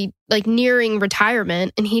ready, nearing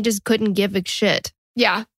retirement, and he just couldn't give a shit.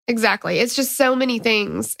 Yeah, exactly. It's just so many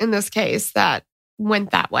things in this case that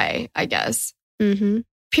went that way, I guess.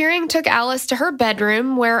 Peering took Alice to her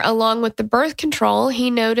bedroom where, along with the birth control, he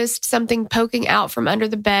noticed something poking out from under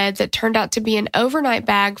the bed that turned out to be an overnight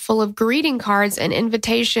bag full of greeting cards and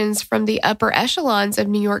invitations from the upper echelons of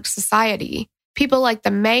New York society. People like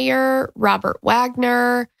the mayor, Robert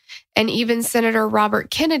Wagner, and even Senator Robert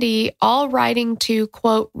Kennedy, all writing to,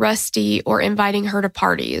 quote, Rusty or inviting her to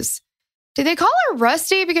parties. Did they call her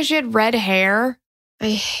Rusty because she had red hair?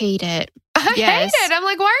 I hate it. I hate it. I'm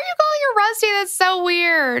like, why are you calling her Rusty? That's so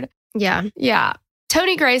weird. Yeah. Yeah.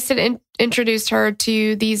 Tony Grace had introduced her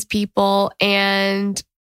to these people, and,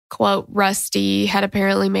 quote, Rusty had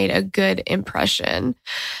apparently made a good impression.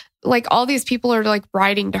 Like, all these people are like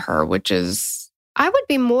writing to her, which is... I would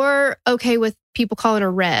be more okay with people calling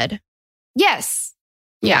her Red. Yes.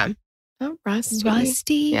 Yeah. Oh, Rusty.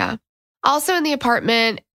 Rusty. Yeah. Also in the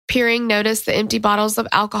apartment, Peering noticed the empty bottles of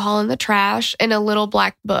alcohol in the trash and a little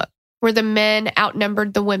black book where the men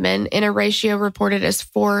outnumbered the women in a ratio reported as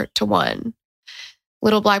 4-1.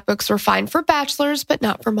 Little black books were fine for bachelors, but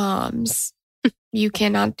not for moms. You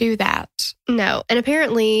cannot do that. No. And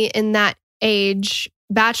apparently in that age,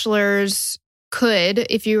 bachelors could,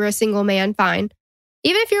 if you were a single man, fine.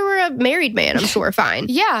 Even if you were a married man, I'm sure, fine.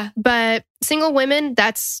 Yeah. But single women,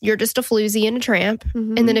 you're just a floozy and a tramp.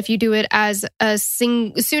 Mm-hmm. And then if you do it as a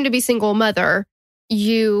soon-to-be single mother,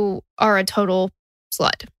 you are a total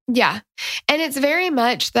slut. Yeah. And it's very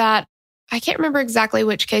much that, I can't remember exactly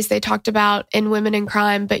which case they talked about in Women in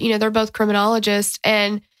Crime, but, they're both criminologists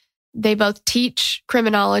and they both teach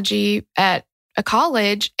criminology at a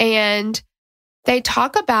college. And they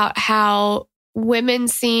talk about how women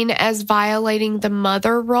seen as violating the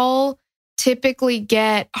mother role typically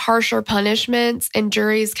get harsher punishments and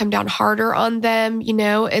juries come down harder on them.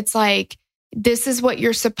 It's like, this is what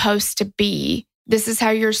you're supposed to be. This is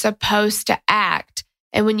how you're supposed to act.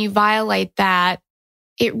 And when you violate that,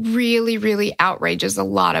 it really, really outrages a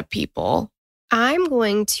lot of people. I'm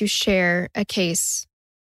going to share a case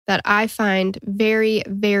that I find very,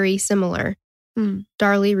 very similar.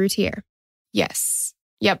 Darlie Routier. Yes.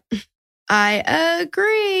 Yep. I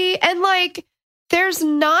agree. And there's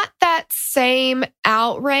not that same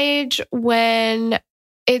outrage when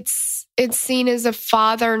it's seen as a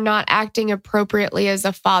father not acting appropriately as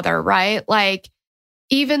a father, right?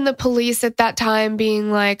 Even the police at that time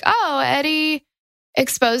being like, oh, Eddie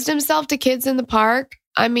exposed himself to kids in the park.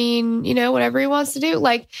 I mean, whatever he wants to do.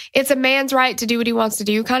 It's a man's right to do what he wants to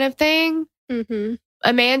do kind of thing. Mm-hmm.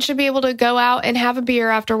 A man should be able to go out and have a beer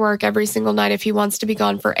after work every single night if he wants to be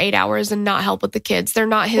gone for 8 hours and not help with the kids. They're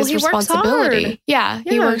not his responsibility. Works yeah,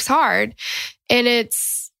 he works hard. And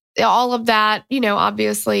it's all of that,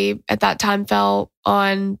 obviously at that time fell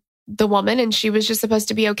on the woman and she was just supposed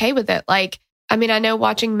to be okay with it. I know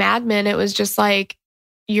watching Mad Men, it was just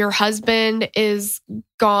your husband is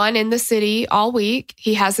gone in the city all week.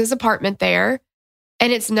 He has his apartment there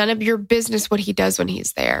and it's none of your business what he does when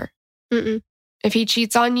he's there. Mm-mm. If he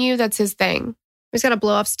cheats on you, that's his thing. He's got to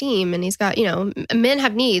blow off steam and he's got, men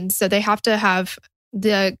have needs. So they have to have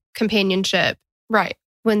the companionship. Right.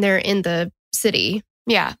 When they're in the city.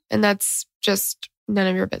 Yeah. And that's just none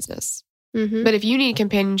of your business. Mm-hmm. But if you need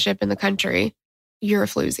companionship in the country, you're a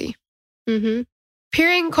floozy. Mm-hmm.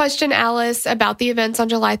 Peering questioned Alice about the events on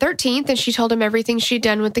July 13th, and she told him everything she'd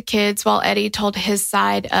done with the kids while Eddie told his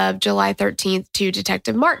side of July 13th to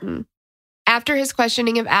Detective Martin. After his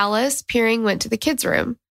questioning of Alice, Peering went to the kids'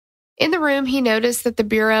 room. In the room, he noticed that the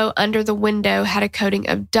bureau under the window had a coating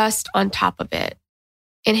of dust on top of it.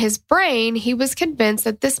 In his brain, he was convinced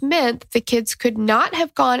that this meant that the kids could not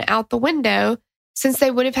have gone out the window since they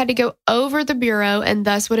would have had to go over the bureau and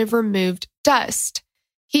thus would have removed dust.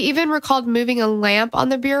 He even recalled moving a lamp on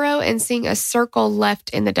the bureau and seeing a circle left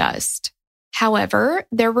in the dust. However,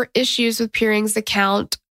 there were issues with Peering's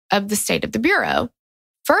account of the state of the bureau.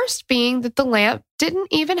 First being that the lamp didn't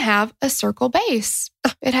even have a circle base.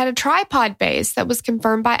 It had a tripod base that was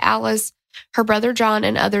confirmed by Alice, her brother John,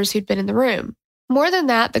 and others who'd been in the room. More than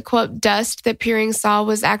that, the quote dust that Peering saw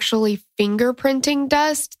was actually fingerprinting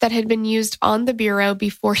dust that had been used on the bureau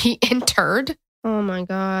before he entered. Oh my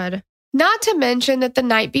God. Not to mention that the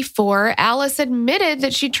night before, Alice admitted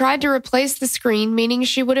that she tried to replace the screen, meaning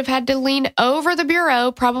she would have had to lean over the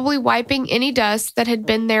bureau, probably wiping any dust that had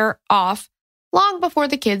been there off long before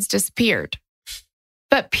the kids disappeared.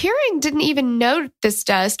 But Peering didn't even note this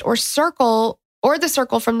dust or the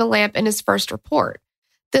circle from the lamp in his first report.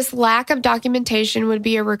 This lack of documentation would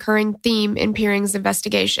be a recurring theme in Peering's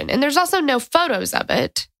investigation. And there's also no photos of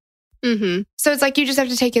it. Mm-hmm. So it's you just have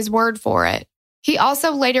to take his word for it. He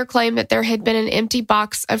also later claimed that there had been an empty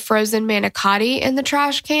box of frozen manicotti in the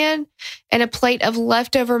trash can and a plate of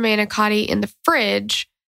leftover manicotti in the fridge,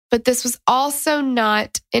 but this was also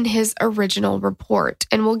not in his original report.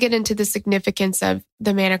 And we'll get into the significance of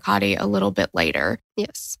the manicotti a little bit later.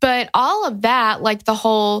 Yes. But all of that, the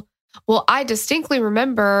whole, I distinctly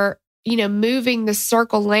remember, moving the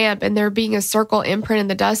circle lamp and there being a circle imprint in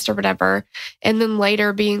the dust or whatever, and then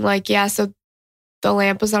later being so the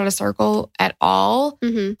lamp was not a circle at all.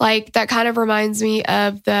 Mm-hmm. That kind of reminds me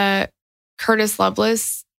of the Curtis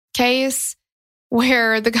Lovelace case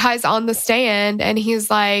where the guy's on the stand and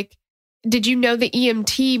he's like, did you know the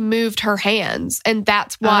EMT moved her hands and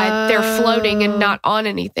that's why they're floating and not on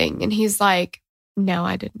anything? And he's like, no,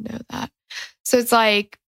 I didn't know that. So it's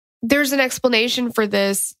like, there's an explanation for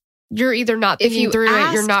this. You're either not thinking through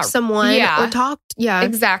it, you're not someone or talked. Yeah,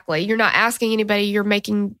 exactly. You're not asking anybody.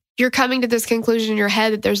 You're coming to this conclusion in your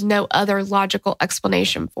head that there's no other logical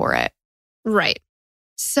explanation for it. Right.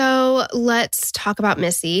 So let's talk about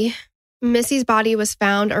Missy. Missy's body was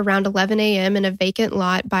found around 11 a.m. in a vacant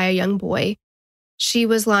lot by a young boy. She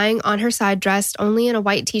was lying on her side, dressed only in a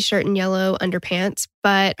white t-shirt and yellow underpants,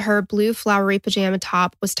 but her blue flowery pajama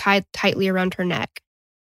top was tied tightly around her neck.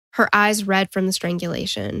 Her eyes red from the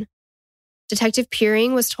strangulation. Detective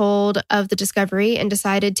Peering was told of the discovery and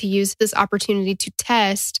decided to use this opportunity to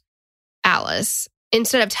test Alice.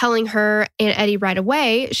 Instead of telling her and Eddie right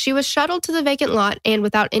away, she was shuttled to the vacant lot and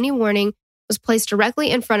without any warning was placed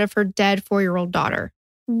directly in front of her dead 4-year-old daughter.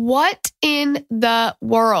 What in the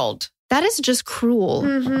world? That is just cruel.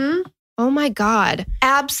 Mm-hmm. Oh my God.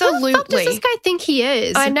 Absolutely. Who the fuck does this guy think he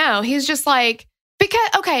is? I know. He's just like, because,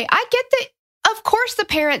 okay, I get that. Of course, the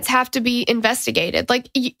parents have to be investigated. Like,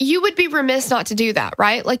 you would be remiss not to do that,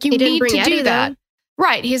 right? Like, you need to do that.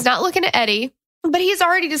 Right. He's not looking at Eddie, but he's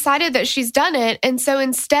already decided that she's done it. And so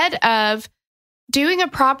instead of doing a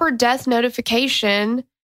proper death notification,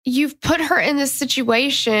 you've put her in this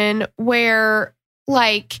situation where,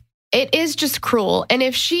 like, it is just cruel. And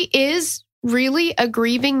if she is really a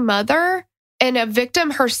grieving mother and a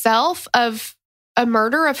victim herself of a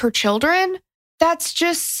murder of her children, that's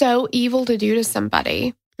just so evil to do to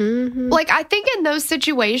somebody. Mm-hmm. Like, I think in those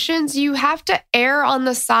situations, you have to err on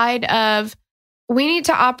the side of, we need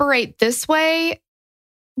to operate this way,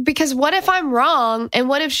 because what if I'm wrong? And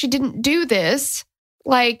what if she didn't do this?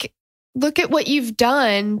 Like, look at what you've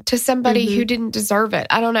done to somebody who didn't deserve it.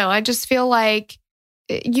 I don't know. I just feel like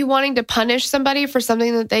you wanting to punish somebody for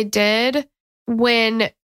something that they did when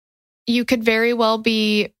you could very well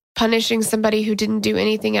be punishing somebody who didn't do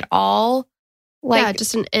anything at all. Like, yeah,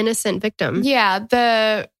 just an innocent victim. Yeah,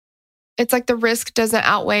 it's like the risk doesn't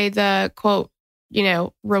outweigh the, quote,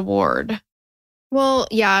 reward. Well,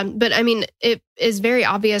 yeah, but I mean, it is very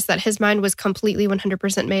obvious that his mind was completely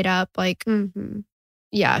 100% made up. Like,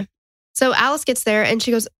 yeah. So Alice gets there and she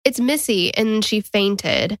goes, "It's Missy," and she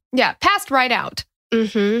fainted. Yeah, passed right out.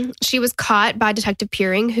 She was caught by Detective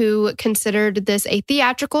Peering, who considered this a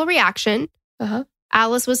theatrical reaction.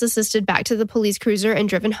 Alice was assisted back to the police cruiser and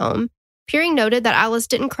driven home. Peering noted that Alice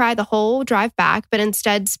didn't cry the whole drive back, but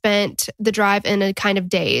instead spent the drive in a kind of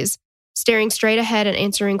daze, staring straight ahead and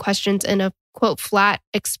answering questions in a, quote, flat,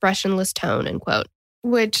 expressionless tone, end quote.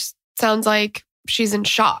 Which sounds like she's in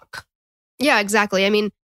shock. Yeah, exactly. I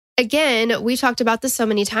mean, again, we talked about this so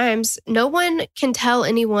many times. No one can tell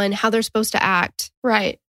anyone how they're supposed to act.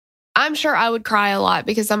 Right. I'm sure I would cry a lot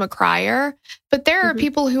because I'm a crier, but there are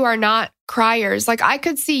people who are not criers. Like, I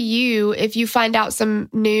could see you, if you find out some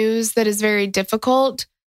news that is very difficult,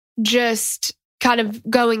 just kind of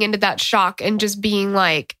going into that shock and just being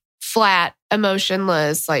like flat,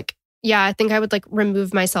 emotionless. Like, yeah, I think I would like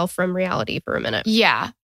remove myself from reality for a minute.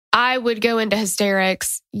 Yeah, I would go into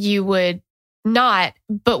hysterics. You would not,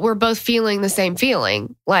 but we're both feeling the same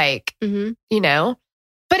feeling. Like,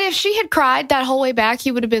 But if she had cried that whole way back,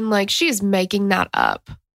 he would have been like, she is making that up.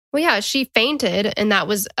 Well, yeah, she fainted, and that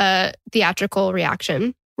was a theatrical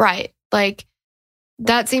reaction. Right. Like,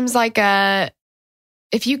 that seems like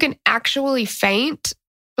if you can actually faint,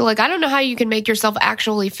 like, I don't know how you can make yourself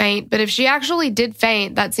actually faint, but if she actually did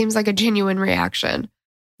faint, that seems like a genuine reaction.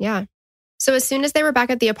 Yeah. So as soon as they were back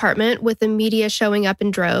at the apartment with the media showing up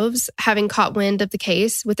in droves, having caught wind of the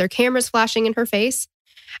case with their cameras flashing in her face,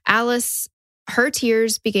 Alice, her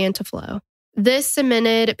tears began to flow. This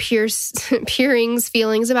cemented Peering's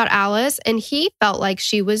feelings about Alice, and he felt like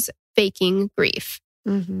she was faking grief.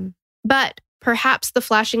 But perhaps the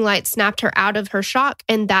flashing light snapped her out of her shock,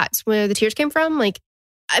 and that's where the tears came from. Like,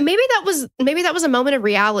 maybe that was a moment of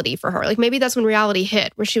reality for her. Like, maybe that's when reality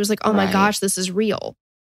hit, where she was like, "Oh my gosh, this is real."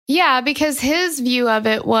 Yeah, because his view of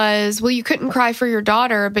it was, well, you couldn't cry for your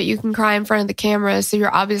daughter, but you can cry in front of the camera, so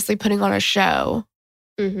you're obviously putting on a show.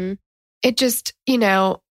 It just,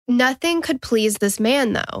 nothing could please this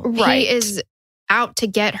man, though. Right. He is out to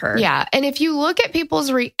get her. Yeah. And if you look at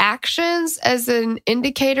people's reactions as an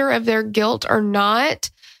indicator of their guilt or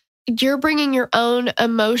not, you're bringing your own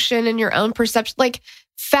emotion and your own perception. Like,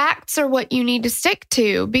 facts are what you need to stick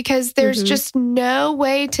to, because there's just no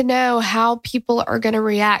way to know how people are going to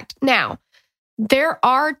react. Now, there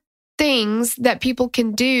are things that people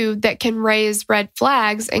can do that can raise red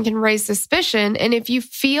flags and can raise suspicion. And if you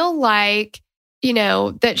feel like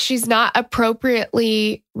that she's not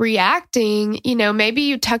appropriately reacting, maybe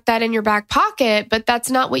you tuck that in your back pocket, but that's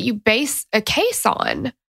not what you base a case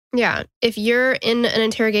on. Yeah. If you're in an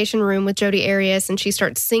interrogation room with Jodi Arias and she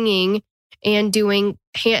starts singing and doing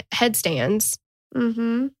headstands,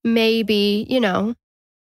 maybe,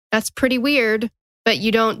 that's pretty weird, but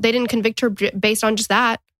they didn't convict her based on just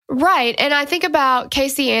that. Right. And I think about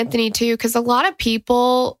Casey Anthony too, because a lot of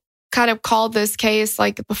people kind of called this case,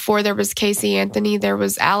 like before there was Casey Anthony, there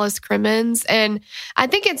was Alice Crimmins. And I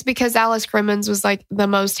think it's because Alice Crimmins was like the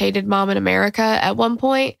most hated mom in America at one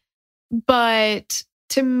point. But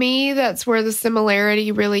to me, that's where the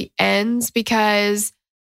similarity really ends, because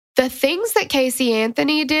the things that Casey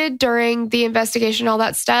Anthony did during the investigation, all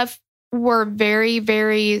that stuff, were very,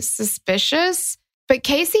 very suspicious. But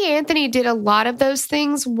Casey Anthony did a lot of those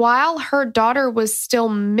things while her daughter was still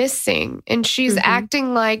missing. And she's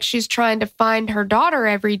acting like she's trying to find her daughter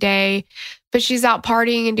every day, but she's out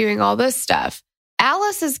partying and doing all this stuff.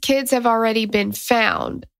 Alice's kids have already been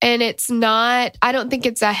found. And I don't think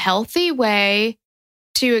it's a healthy way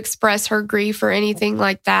to express her grief or anything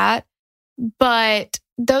like that. But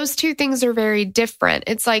those two things are very different.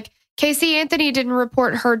 It's like Casey Anthony didn't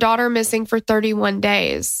report her daughter missing for 31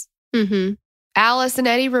 days. Alice and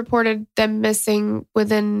Eddie reported them missing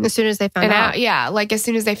within... As soon as they found out. Yeah, like as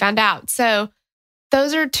soon as they found out. So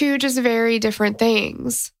those are two just very different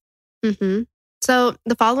things. So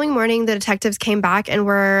the following morning, the detectives came back and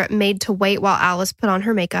were made to wait while Alice put on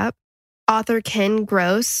her makeup. Author Ken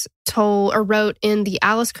Gross wrote in the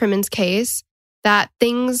Alice Crimmins case that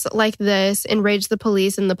things like this enraged the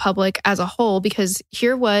police and the public as a whole, because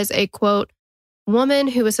here was a, quote, woman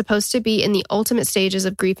who was supposed to be in the ultimate stages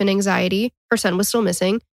of grief and anxiety, her son was still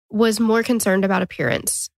missing, was more concerned about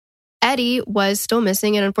appearance. Eddie was still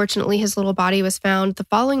missing, and unfortunately his little body was found the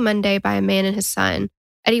following Monday by a man and his son.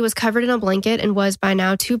 Eddie was covered in a blanket and was by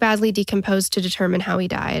now too badly decomposed to determine how he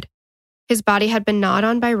died. His body had been gnawed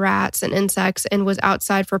on by rats and insects and was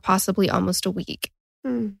outside for possibly almost a week.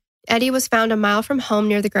 Eddie was found a mile from home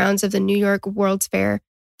near the grounds of the New York World's Fair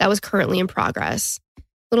that was currently in progress.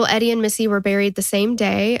 Little Eddie and Missy were buried the same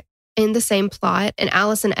day in the same plot, and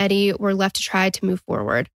Alice and Eddie were left to try to move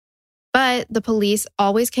forward. But the police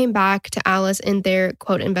always came back to Alice in their,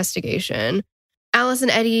 quote, investigation. Alice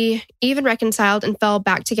and Eddie even reconciled and fell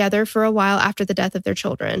back together for a while after the death of their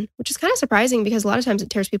children, which is kind of surprising because a lot of times it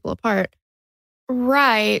tears people apart.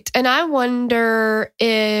 Right. And I wonder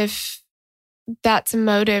if that's a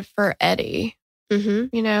motive for Eddie, because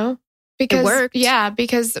it worked. Yeah,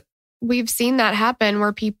 because we've seen that happen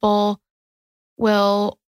where people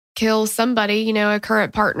will kill somebody, a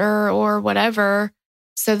current partner or whatever,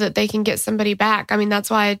 so that they can get somebody back. I mean, that's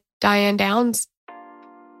why Diane Downs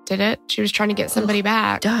did it. She was trying to get somebody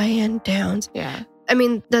back. Diane Downs. Yeah. I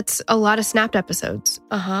mean, that's a lot of Snapped episodes.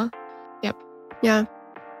 Yep. Yeah.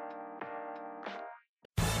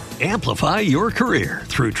 Amplify your career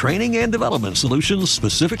through training and development solutions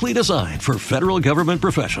specifically designed for federal government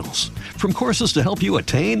professionals. From courses to help you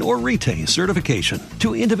attain or retain certification,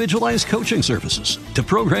 to individualized coaching services, to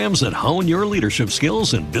programs that hone your leadership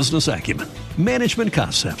skills and business acumen, Management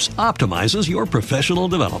Concepts optimizes your professional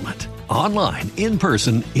development. Online, in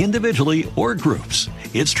person, individually, or groups,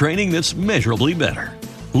 it's training that's measurably better.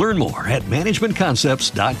 Learn more at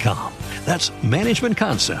managementconcepts.com. That's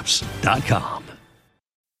managementconcepts.com.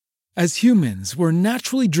 As humans, we're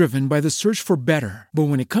naturally driven by the search for better. But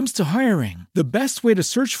when it comes to hiring, the best way to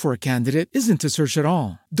search for a candidate isn't to search at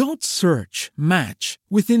all. Don't search, match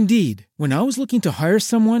with Indeed. When I was looking to hire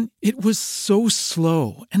someone, it was so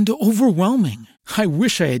slow and overwhelming. I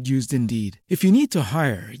wish I had used Indeed. If you need to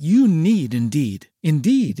hire, you need Indeed.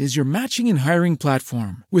 Indeed is your matching and hiring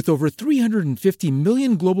platform with over 350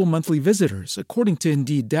 million global monthly visitors, according to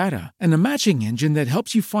Indeed data, and a matching engine that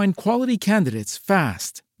helps you find quality candidates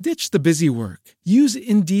fast. Ditch the busy work. Use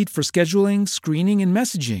Indeed for scheduling, screening, and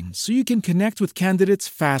messaging so you can connect with candidates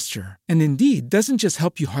faster. And Indeed doesn't just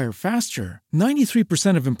help you hire faster.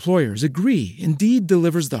 93% of employers agree Indeed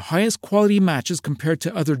delivers the highest quality matches compared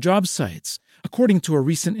to other job sites, according to a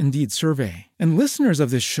recent Indeed survey. And listeners of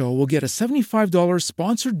this show will get a $75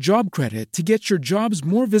 sponsored job credit to get your jobs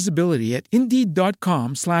more visibility at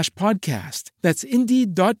Indeed.com/podcast. That's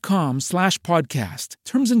Indeed.com/podcast.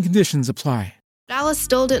 Terms and conditions apply. Alice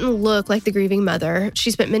still didn't look like the grieving mother.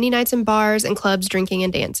 She spent many nights in bars and clubs drinking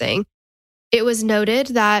and dancing. It was noted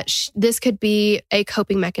that this could be a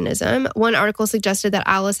coping mechanism. One article suggested that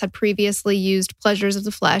Alice had previously used pleasures of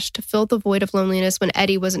the flesh to fill the void of loneliness when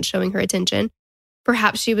Eddie wasn't showing her attention.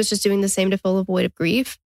 Perhaps she was just doing the same to fill the void of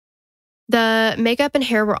grief. The makeup and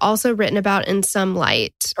hair were also written about in the same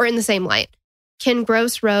light. Ken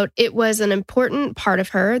Gross wrote, "It was an important part of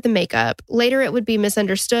her, the makeup. Later, it would be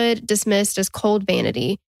misunderstood, dismissed as cold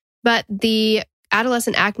vanity. But the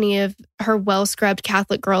adolescent acne of her well-scrubbed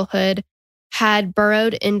Catholic girlhood had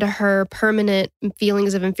burrowed into her permanent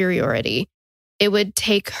feelings of inferiority. It would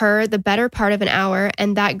take her the better part of an hour,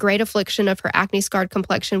 and that great affliction of her acne-scarred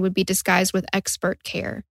complexion would be disguised with expert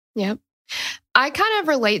care." Yep. I kind of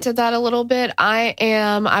relate to that a little bit.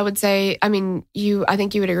 I would say, I think you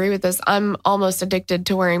would agree with this. I'm almost addicted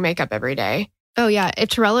to wearing makeup every day. Oh, yeah. If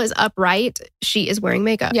Torella is upright, she is wearing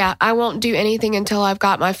makeup. Yeah. I won't do anything until I've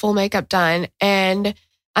got my full makeup done. And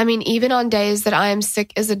even on days that I am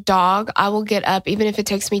sick as a dog, I will get up, even if it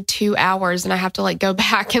takes me 2 hours and I have to go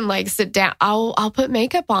back and sit down. I'll put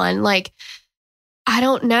makeup on. I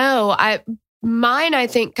don't know. Mine, I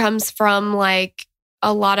think, comes from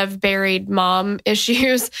a lot of buried mom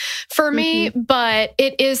issues for me, but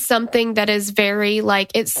it is something that is very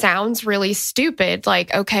it sounds really stupid.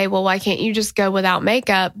 Okay, well, why can't you just go without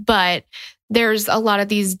makeup? But there's a lot of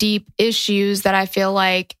these deep issues that I feel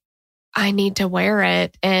like I need to wear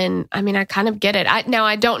it. And I kind of get it.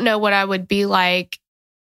 I don't know what I would be like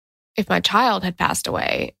if my child had passed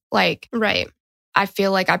away. Right. I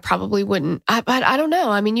feel like I probably wouldn't, but I don't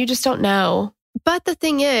know. You just don't know. But the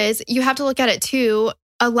thing is, you have to look at it too.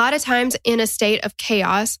 A lot of times in a state of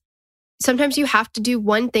chaos, sometimes you have to do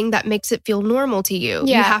one thing that makes it feel normal to you.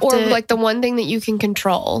 Yeah, you have or to, the one thing that you can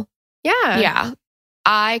control. Yeah. Yeah.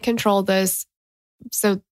 I control this.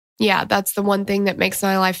 So yeah, that's the one thing that makes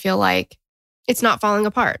my life feel like it's not falling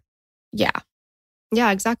apart. Yeah.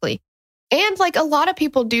 Yeah, exactly. And a lot of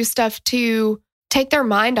people do stuff to take their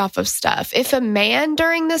mind off of stuff. If a man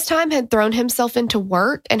during this time had thrown himself into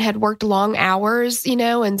work and had worked long hours,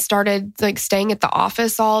 and started staying at the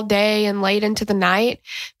office all day and late into the night,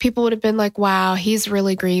 people would have been like, wow, he's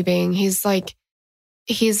really grieving. He's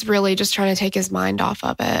really just trying to take his mind off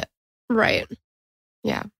of it. Right.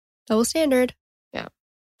 Yeah. Double standard. Yeah.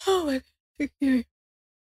 Oh my God.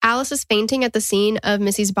 Alice's fainting at the scene of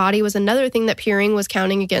Missy's body was another thing that Peering was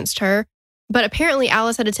counting against her. But apparently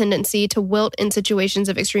Alice had a tendency to wilt in situations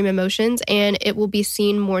of extreme emotions, and it will be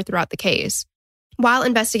seen more throughout the case. While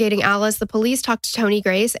investigating Alice, the police talked to Tony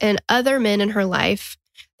Grace and other men in her life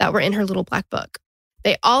that were in her little black book.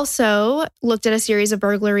 They also looked at a series of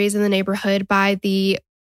burglaries in the neighborhood by the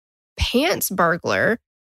pants burglar,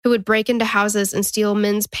 who would break into houses and steal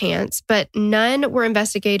men's pants, but none were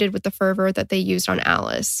investigated with the fervor that they used on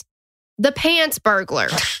Alice. The pants burglar.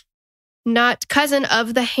 Not cousin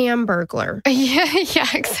of the Hamburglar. Yeah,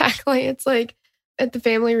 exactly. It's at the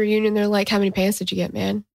family reunion, they're like, how many pants did you get,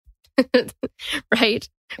 man? Right.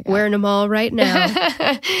 Yeah. Wearing them all right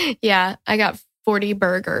now. Yeah, I got 40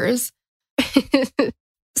 burgers.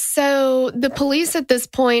 So the police at this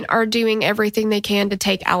point are doing everything they can to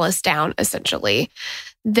take Alice down, essentially.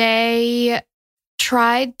 They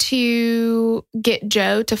tried to get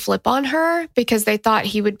Joe to flip on her because they thought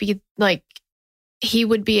he would be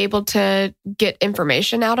able to get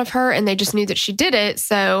information out of her, and they just knew that she did it.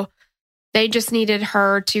 So they just needed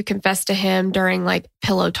her to confess to him during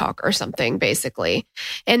pillow talk or something, basically.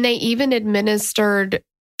 And they even administered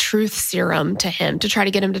truth serum to him to try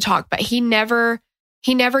to get him to talk, but he never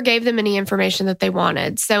gave them any information that they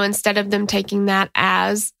wanted. So instead of them taking that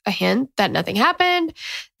as a hint that nothing happened,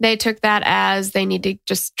 they took that as they need to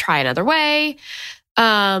just try another way.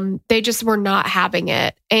 They just were not having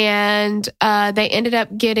it. And they ended up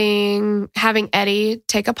having Eddie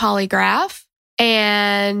take a polygraph,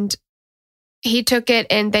 and he took it,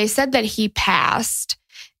 and they said that he passed.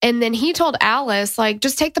 And then he told Alice,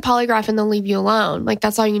 just take the polygraph and they'll leave you alone.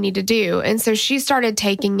 That's all you need to do. And so she started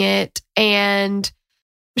taking it, and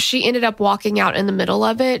she ended up walking out in the middle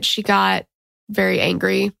of it. She got very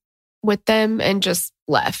angry with them and just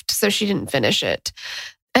left. So she didn't finish it.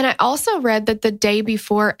 And I also read that the day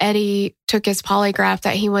before Eddie took his polygraph,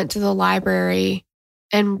 that he went to the library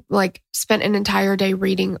and spent an entire day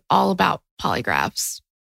reading all about polygraphs.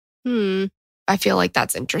 I feel like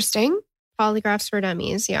that's interesting. Polygraphs for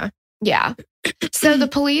dummies, yeah. Yeah. So the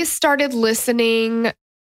police started listening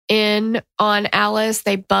in on Alice.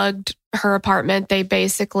 They bugged her apartment. They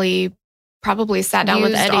basically probably sat down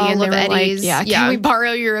with Eddie and they were like, can we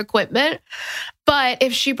borrow your equipment? But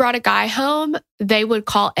if she brought a guy home, they would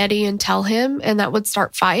call Eddie and tell him, and that would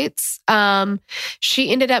start fights.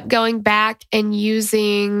 She ended up going back and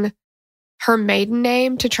using her maiden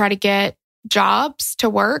name to try to get jobs to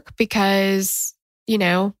work because,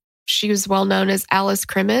 she was well known as Alice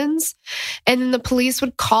Crimmins. And then the police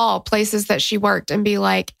would call places that she worked and be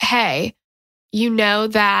like, hey, you know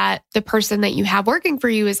that the person that you have working for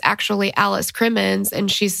you is actually Alice Crimmins, and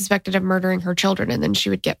she's suspected of murdering her children, and then she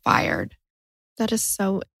would get fired. That is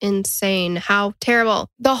so insane. How terrible.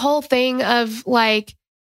 The whole thing of like,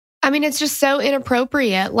 I mean, it's just so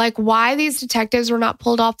inappropriate. Like, why these detectives were not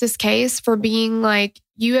pulled off this case for being like,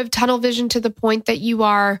 you have tunnel vision to the point that you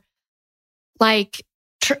are like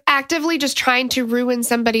actively just trying to ruin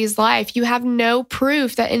somebody's life. You have no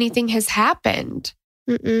proof that anything has happened.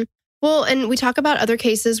 Mm-mm. Well, and we talk about other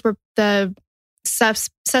cases where the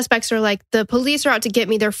suspects are like, the police are out to get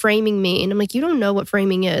me, they're framing me. And I'm like, you don't know what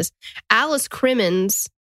framing is. Alice Crimmins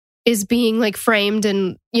is being like framed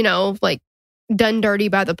and, you know, like done dirty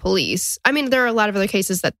by the police. I mean, there are a lot of other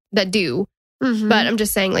cases that do, but I'm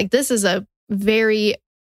just saying, like, this is a very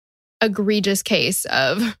egregious case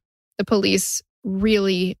of the police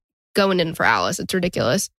really going in for Alice. It's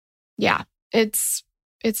ridiculous. Yeah, it's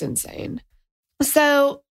insane.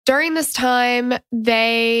 So during this time,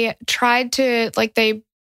 they tried to, like, they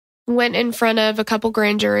went in front of a couple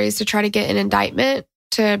grand juries to try to get an indictment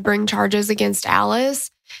to bring charges against Alice.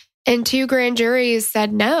 And 2 grand juries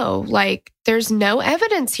said, no, like, there's no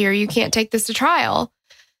evidence here. You can't take this to trial.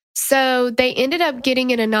 So they ended up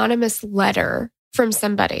getting an anonymous letter from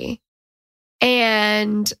somebody.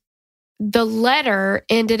 And the letter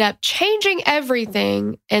ended up changing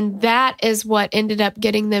everything. And that is what ended up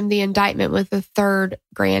getting them the indictment with the 3rd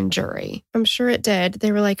grand jury. I'm sure it did.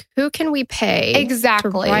 They were like, who can we pay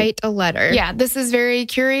exactly to write a letter? Yeah, this is very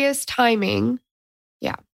curious timing.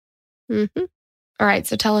 Yeah. Mm-hmm. All right,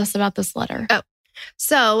 so tell us about this letter. Oh,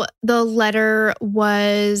 so the letter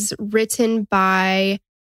was written by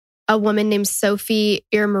a woman named Sophie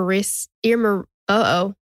Iramersky.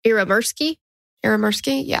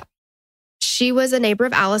 Iramersky, yeah. She was a neighbor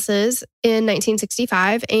of Alice's in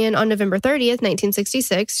 1965, and on November 30th,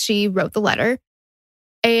 1966, she wrote the letter.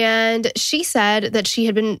 And she said that she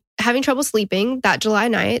had been having trouble sleeping that July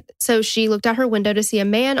night, so she looked out her window to see a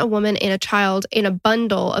man, a woman, and a child in a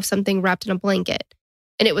bundle of something wrapped in a blanket.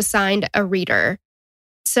 And it was signed a reader.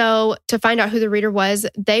 So to find out who the reader was,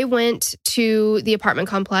 they went to the apartment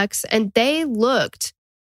complex and they looked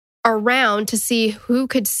around to see who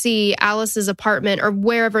could see Alice's apartment or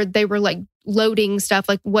wherever they were like loading stuff,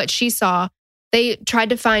 like what she saw. They tried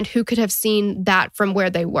to find who could have seen that from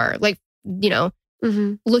where they were, like, you know,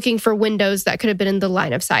 looking for windows that could have been in the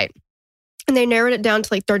line of sight. And they narrowed it down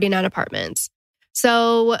to like 39 apartments.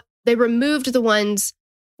 So they removed the ones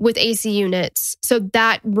with AC units. So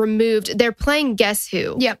that removed, they're playing Guess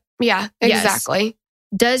Who. Yep. Yeah, exactly. Yes.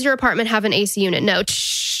 Does your apartment have an AC unit? No.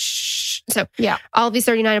 So yeah, all of these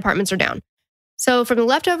 39 apartments are down. So from the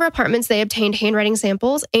leftover apartments, they obtained handwriting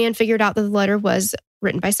samples and figured out that the letter was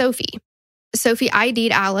written by Sophie. Sophie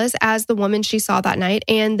ID'd Alice as the woman she saw that night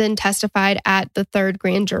and then testified at the 3rd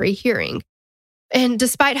grand jury hearing. And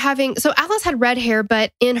despite having, so Alice had red hair,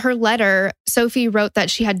 but in her letter, Sophie wrote that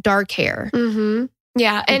she had dark hair. Mm-hmm.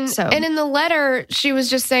 Yeah. And in the letter, she was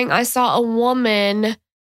just saying, I saw a woman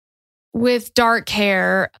with dark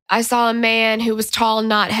hair. I saw a man who was tall,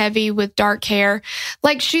 not heavy, with dark hair.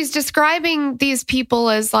 Like, she's describing these people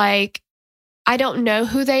as like, I don't know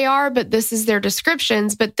who they are, but this is their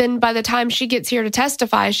descriptions. But then by the time she gets here to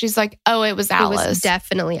testify, she's like, oh, it was Alice. It was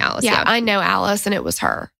definitely Alice. Yeah, I know Alice, and it was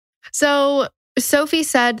her. So Sophie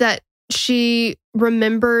said that she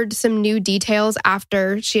remembered some new details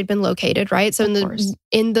after she had been located, right? So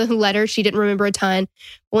in the letter, she didn't remember a ton.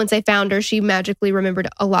 Once they found her, she magically remembered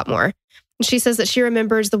a lot more. She says that she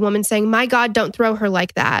remembers the woman saying, my God, don't throw her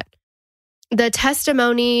like that. The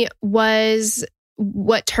testimony was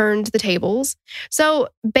what turned the tables. So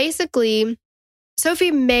basically,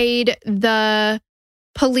 Sophie made the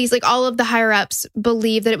police, like all of the higher ups,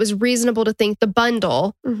 believe that it was reasonable to think the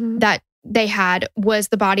bundle that they had was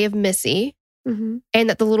the body of Missy and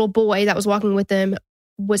that the little boy that was walking with them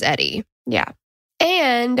was Eddie. Yeah.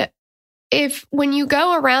 And when you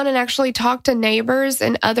go around and actually talk to neighbors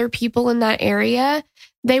and other people in that area,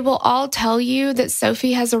 they will all tell you that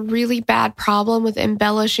Sophie has a really bad problem with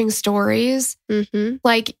embellishing stories.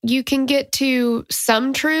 Like, you can get to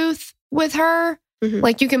some truth with her.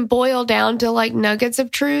 Like, you can boil down to like nuggets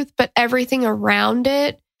of truth, but everything around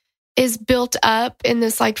it is built up in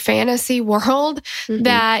this like fantasy world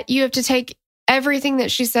that you have to take everything that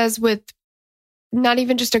she says with not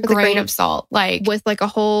even just a grain of salt, like with like a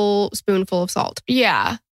whole spoonful of salt.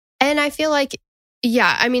 Yeah. And I feel like,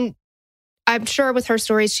 yeah, I mean, I'm sure with her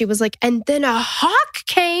stories, she was like, and then a hawk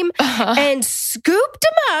came and scooped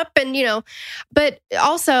him up and, you know, but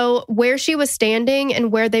also where she was standing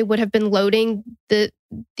and where they would have been loading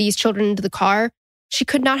these children into the car, she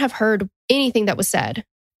could not have heard anything that was said.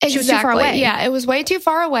 Exactly. She was too far away. Yeah, it was way too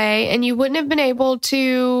far away and you wouldn't have been able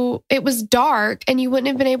to, it was dark and you wouldn't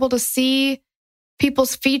have been able to see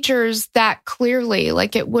people's features that clearly.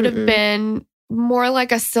 Like, it would have been more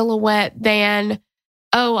like a silhouette than,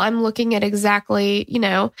 oh, I'm looking at exactly,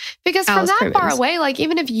 because from Alice that Crimmins. far away, like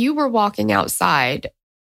even if you were walking outside,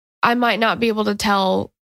 I might not be able to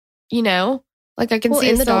tell, like I can see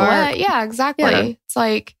in a the silhouette. dark. Yeah, exactly. Yeah. It's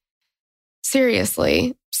like,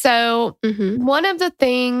 seriously. So one of the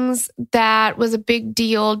things that was a big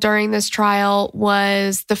deal during this trial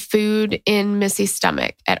was the food in Missy's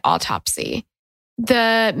stomach at autopsy.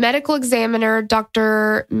 The medical examiner,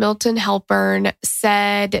 Dr. Milton Halpern,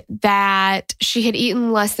 said that she had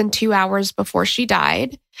eaten less than 2 hours before she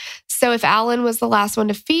died. So if Alan was the last one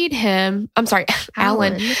to feed him, I'm sorry,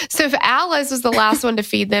 Alan. So if Alice was the last one to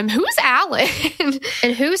feed them, who's Alan?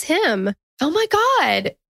 And who's him? Oh my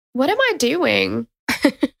God. What am I doing?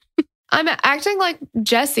 I'm acting like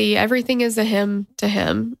Jesse. Everything is a him to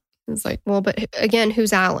him. It's like, well, but again,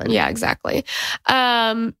 who's Alan? Yeah, exactly.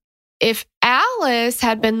 If Alice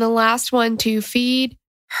had been the last one to feed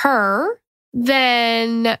her,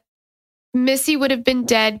 then Missy would have been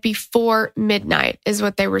dead before midnight, is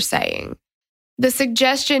what they were saying. The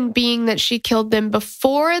suggestion being that she killed them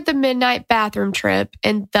before the midnight bathroom trip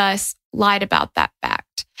and thus lied about that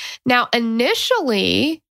fact. Now,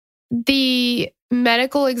 initially, the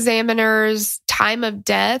medical examiner's time of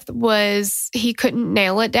death was he couldn't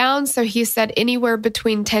nail it down. So he said anywhere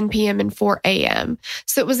between 10 p.m. and 4 a.m.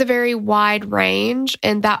 So it was a very wide range.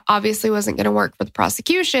 And that obviously wasn't going to work for the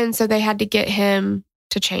prosecution. So they had to get him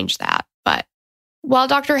to change that. But while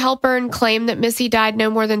Dr. Halpern claimed that Missy died no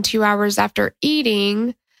more than 2 hours after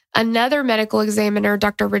eating, another medical examiner,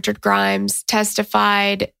 Dr. Richard Grimes,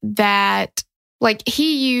 testified that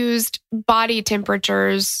he used body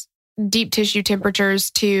temperatures, deep tissue temperatures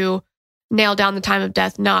to nail down the time of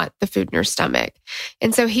death, not the food in her stomach.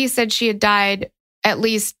 And so he said she had died at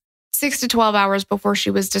least 6 to 12 hours before she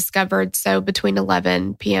was discovered. So between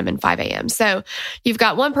 11 p.m. and 5 a.m. So you've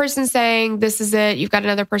got one person saying this is it. You've got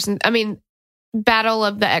another person. I mean, battle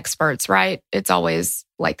of the experts, right? It's always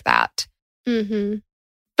like that. Mm-hmm.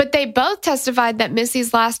 But they both testified that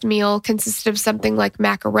Missy's last meal consisted of something like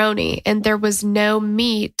macaroni, and there was no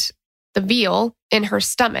meat, the veal, in her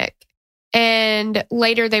stomach. And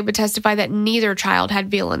later they would testify that neither child had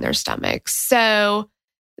veal in their stomachs. So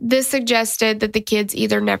this suggested that the kids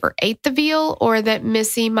either never ate the veal or that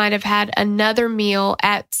Missy might have had another meal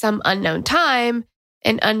at some unknown time,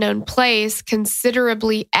 an unknown place,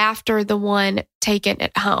 considerably after the one taken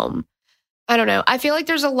at home. I don't know. I feel like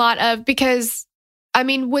there's a lot of, because, I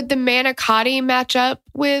mean, would the manicotti match up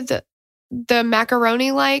with the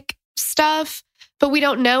macaroni-like stuff? But we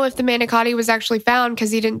don't know if the manicotti was actually found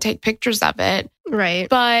because he didn't take pictures of it. Right.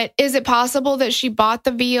 But is it possible that she bought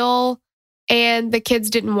the veal and the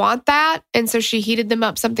kids didn't want that, and so she heated them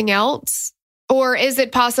up something else? Or is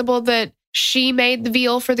it possible that she made the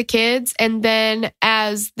veal for the kids, and then,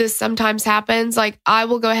 as this sometimes happens, I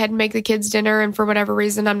will go ahead and make the kids dinner, and for whatever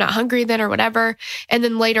reason, I'm not hungry then or whatever, and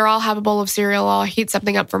then later I'll have a bowl of cereal, I'll heat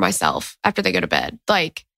something up for myself after they go to bed.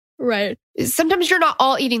 Right. Sometimes you're not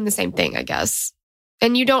all eating the same thing, I guess.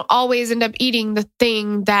 And you don't always end up eating the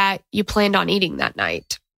thing that you planned on eating that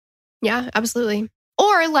night. Yeah, absolutely.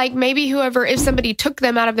 Or maybe if somebody took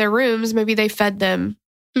them out of their rooms, maybe they fed them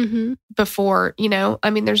before, I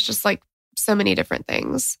mean, there's just so many different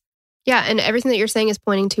things. Yeah, and everything that you're saying is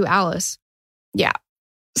pointing to Alice. Yeah.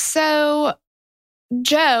 So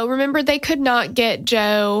Joe, remember they could not get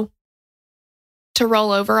Joe to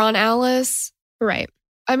roll over on Alice. Right.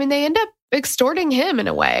 I mean, they end up extorting him in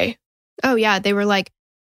a way. Oh, yeah. They were like,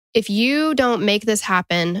 if you don't make this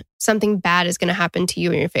happen, something bad is going to happen to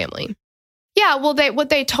you and your family. Yeah, well, what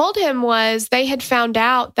they told him was they had found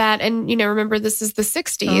out that, and, remember, this is the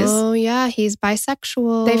 60s. Oh, yeah, he's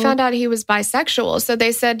bisexual. They found out he was bisexual. So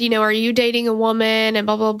they said, are you dating a woman and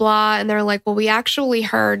blah, blah, blah. And they're like, well, we actually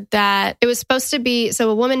heard that. It was supposed to be, so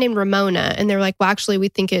a woman named Ramona. And they're like, well, actually, we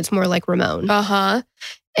think it's more like Ramon. Uh-huh.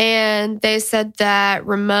 And they said that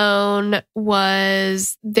Ramon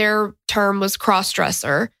their term was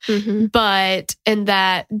cross-dresser, and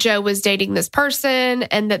that Joe was dating this person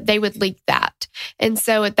and that they would leak that. And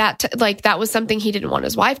so at that, that was something he didn't want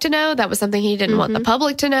his wife to know. That was something he didn't want the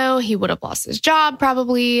public to know. He would have lost his job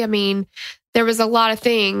probably. I mean, there was a lot of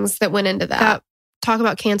things that went into that. Talk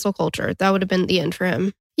about cancel culture. That would have been the end for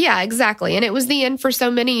him. Yeah, exactly. And it was the end for so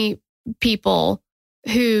many people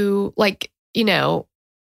who,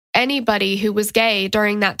 anybody who was gay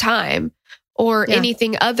during that time or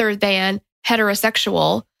anything other than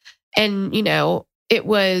heterosexual. And, it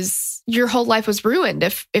was, your whole life was ruined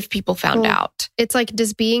if people found out. It's like,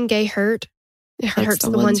 does being gay hurt? It hurts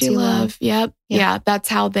the ones you love. Yep. Yeah. That's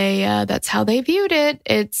how they viewed it.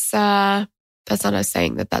 It's, that's not us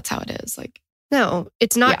saying that that's how it is. No,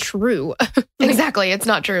 it's not true. Exactly. It's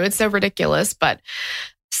not true. It's so ridiculous. But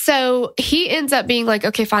so he ends up being like,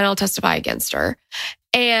 okay, fine, I'll testify against her.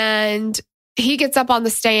 And he gets up on the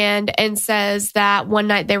stand and says that one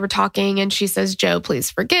night they were talking and she says, Joe, please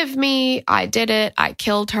forgive me. I did it. I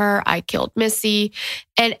killed her. I killed Missy.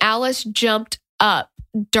 And Alice jumped up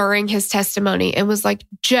during his testimony and was like,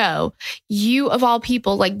 Joe, you of all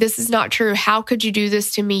people, like, this is not true. How could you do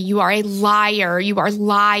this to me? You are a liar. You are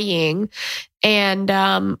lying. And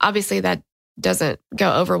obviously that doesn't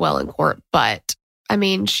go over well in court. But I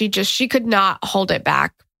mean, she could not hold it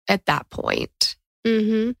back at that point.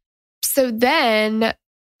 Mm-hmm. So then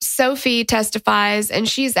Sophie testifies and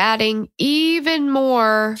she's adding even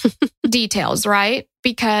more details, right?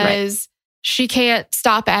 Because she can't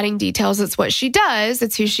stop adding details. It's what she does.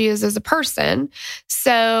 It's who she is as a person.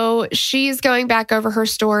 So she's going back over her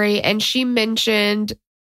story and she mentioned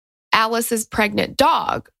Alice's pregnant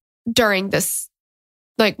dog during this,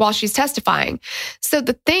 like while she's testifying. So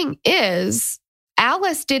the thing is,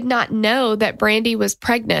 Alice did not know that Brandy was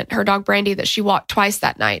pregnant, her dog Brandy, that she walked twice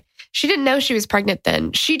that night. She didn't know she was pregnant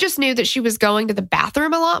then. She just knew that she was going to the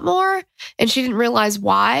bathroom a lot more and she didn't realize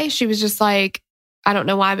why. She was just like, I don't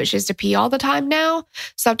know why, but she has to pee all the time now.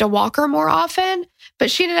 So I have to walk her more often.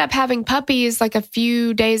 But she ended up having puppies like a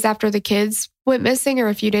few days after the kids went missing or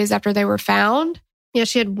a few days after they were found. Yeah,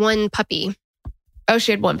 she had one puppy. Oh,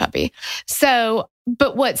 she had one puppy. So,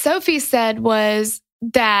 but what Sophie said was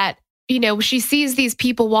that, you know, she sees these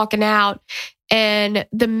people walking out and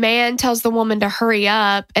the man tells the woman to hurry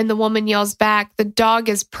up and the woman yells back, the dog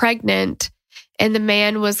is pregnant. And the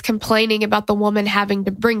man was complaining about the woman having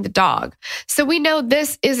to bring the dog. So we know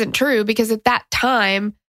this isn't true because at that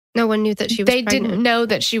time, no one knew that she was pregnant. They didn't know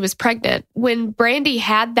that she was pregnant. When Brandy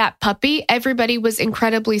had that puppy, everybody was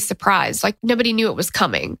incredibly surprised. Like nobody knew it was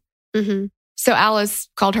coming. Mm-hmm. So Alice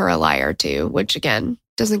called her a liar too, which again,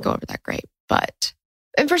 doesn't go over that great.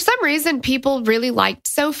 And for some reason, people really liked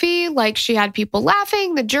Sophie. Like she had people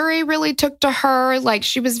laughing. The jury really took to her. Like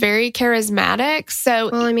she was very charismatic. So,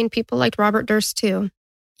 well, I mean, people liked Robert Durst too.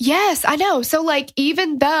 Yes, I know. So like,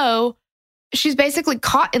 even though she's basically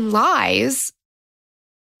caught in lies,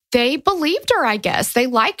 they believed her, I guess. They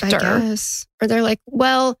liked her. Guess. Or they're like,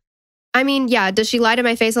 well, I mean, yeah, does she lie to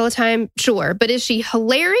my face all the time? Sure. But is she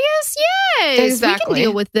hilarious? Yes. Exactly. We can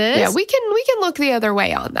deal with this. Yeah, we can look the other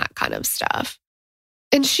way on that kind of stuff.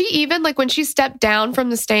 And she even, like when she stepped down from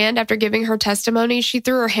the stand after giving her testimony, she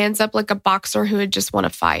threw her hands up like a boxer who had just won a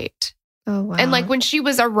fight. Oh, wow. And like when she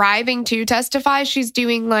was arriving to testify, she's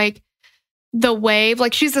doing like the wave,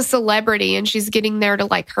 like she's a celebrity and she's getting there to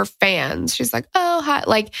like her fans. She's like, oh, hi.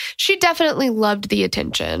 Like she definitely loved the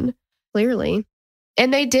attention. Clearly.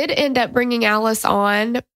 And they did end up bringing Alice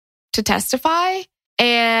on to testify.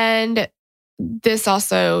 And this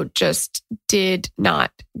also just did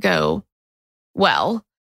not go well.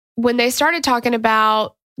 When they started talking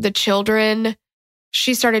about the children,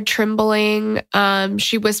 she started trembling.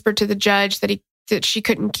 She whispered to the judge that she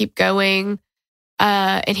couldn't keep going.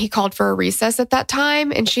 And he called for a recess at that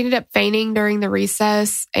time. And she ended up fainting during the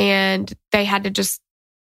recess. And they had to just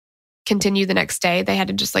continue the next day. They had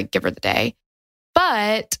to just like give her the day.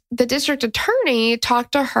 But the district attorney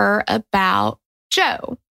talked to her about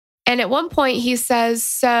Joe. And at one point he says,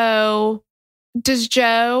 so does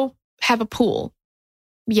Joe have a pool?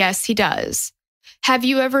 Yes, he does. Have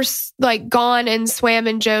you ever like gone and swam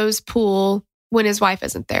in Joe's pool when his wife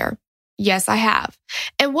isn't there? Yes, I have.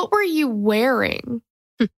 And what were you wearing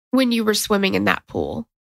when you were swimming in that pool?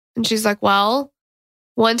 And she's like, well,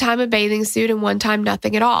 one time a bathing suit and one time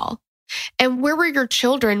nothing at all. And where were your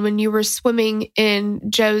children when you were swimming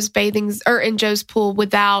in Joe's pool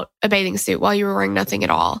without a bathing suit while you were wearing nothing at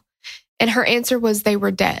all? And her answer was they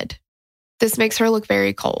were dead. This makes her look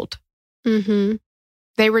very cold. Mm-hmm.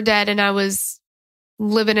 They were dead and I was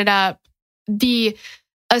living it up. The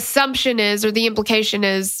assumption is, or the implication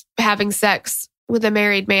is, having sex with a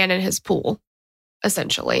married man in his pool,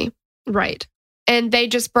 essentially. Right. And they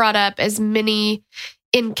just brought up as many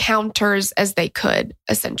encounters as they could,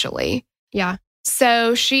 essentially. Yeah.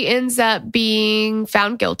 So she ends up being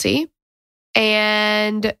found guilty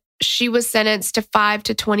and she was sentenced to 5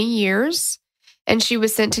 to 20 years. And she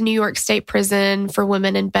was sent to New York State Prison for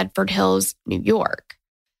Women in Bedford Hills, New York.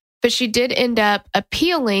 But she did end up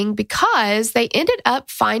appealing because they ended up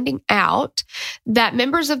finding out that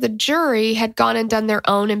members of the jury had gone and done their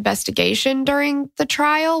own investigation during the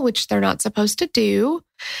trial, which they're not supposed to do.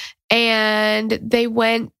 And they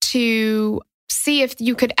went to see if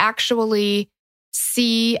you could actually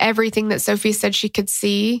see everything that Sophie said she could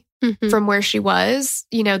see from where she was,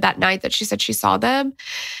 you know, that night that she said she saw them.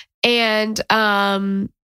 And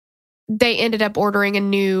they ended up ordering a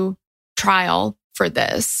new trial for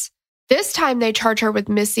this. This time they charge her with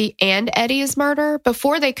Missy and Eddie's murder.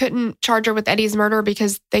 Before, they couldn't charge her with Eddie's murder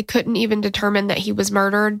because they couldn't even determine that he was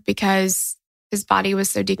murdered because his body was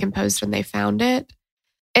so decomposed when they found it.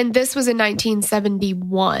 And this was in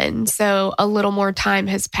 1971, so a little more time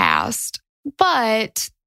has passed. But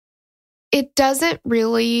it doesn't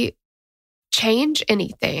really change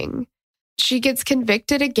anything. She gets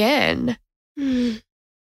convicted again.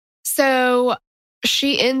 So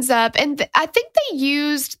she ends up, and I think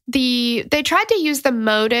they tried to use the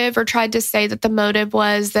motive, or tried to say that the motive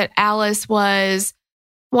was that Alice was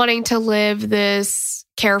wanting to live this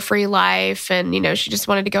carefree life, and, she just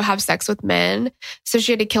wanted to go have sex with men. So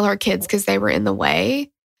she had to kill her kids because they were in the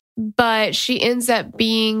way. But she ends up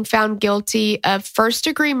being found guilty of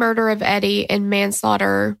first-degree murder of Eddie and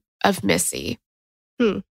manslaughter of Missy.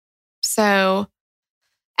 So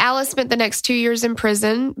Alice spent the next 2 years in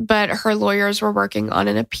prison, but her lawyers were working on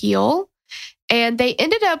an appeal. And they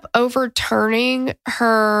ended up overturning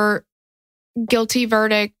her guilty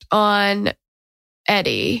verdict on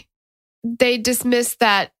Eddie. They dismissed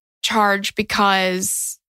that charge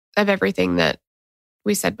because of everything that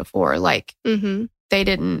we said before. Like,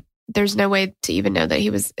 there's no way to even know that he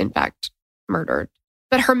was, in fact, murdered.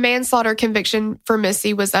 But her manslaughter conviction for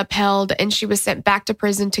Missy was upheld, and she was sent back to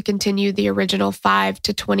prison to continue the original 5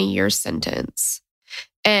 to 20 year sentence.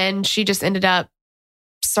 And she just ended up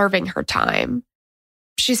serving her time.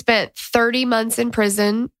 She spent 30 months in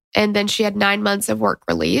prison, and then she had 9 months of work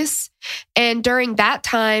release. And during that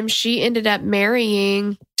time, she ended up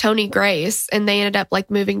marrying Tony Grace, and they ended up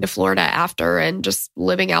moving to Florida after and just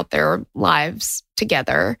living out their lives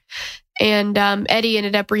together. And Eddie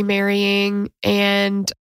ended up remarrying,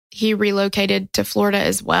 and he relocated to Florida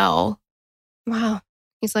as well. Wow.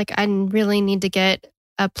 He's like, I really need to get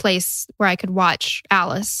a place where I could watch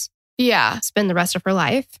Alice. Yeah. Spend the rest of her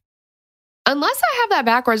life. Unless I have that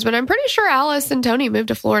backwards, but I'm pretty sure Alice and Tony moved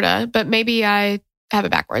to Florida, but maybe I have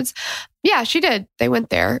it backwards. Yeah, she did. They went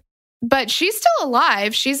there. But she's still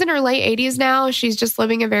alive. She's in her late 80s now. She's just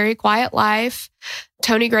living a very quiet life.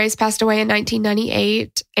 Tony Grace passed away in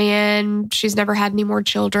 1998, and she's never had any more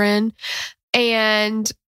children.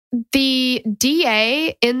 And the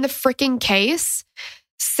DA in the freaking case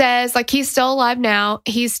says, he's still alive now.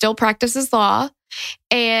 He still practices law.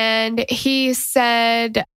 And he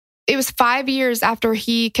said, it was 5 years after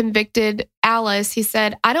he convicted Alice. He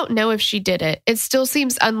said, I don't know if she did it. It still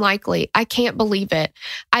seems unlikely. I can't believe it.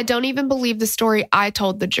 I don't even believe the story I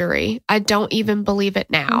told the jury. I don't even believe it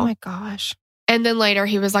now. Oh my gosh. And then later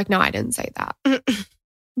he was like, no, I didn't say that.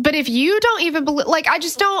 But if you don't even believe, I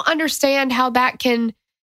just don't understand how that can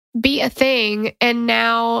be a thing. And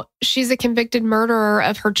now she's a convicted murderer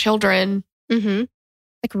of her children.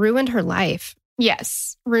 Ruined her life.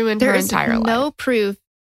 Yes. Ruined her entire life. No proof.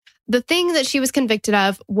 The thing that she was convicted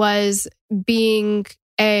of was being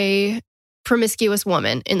a promiscuous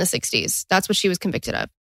woman in the 60s. That's what she was convicted of.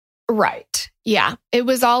 Right. Yeah. It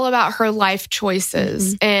was all about her life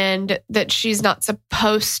choices and that she's not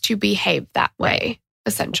supposed to behave that way,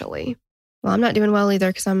 essentially. Well, I'm not doing well either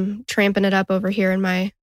because I'm tramping it up over here in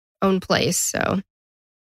my own place. So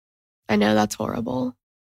I know that's horrible.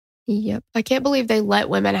 Yep. I can't believe they let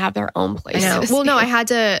women have their own places. I know. Well, no, I had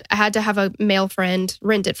to have a male friend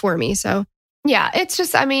rent it for me. So yeah, it's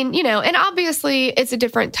just, and obviously it's a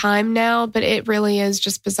different time now, but it really is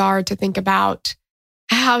just bizarre to think about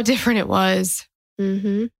how different it was.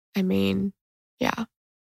 Yeah.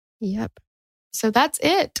 Yep. So that's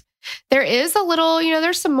it. There is a little,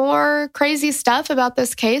 there's some more crazy stuff about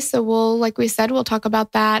this case. So like we said, we'll talk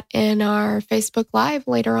about that in our Facebook Live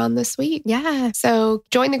later on this week. Yeah. So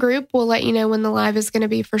join the group. We'll let you know when the live is going to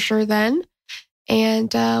be for sure then.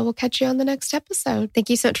 And we'll catch you on the next episode.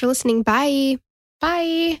 Thank you so much for listening. Bye.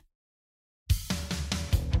 Bye.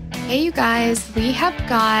 Hey, you guys, we have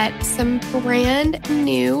got some brand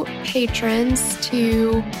new patrons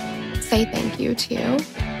to say thank you to.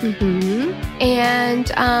 And,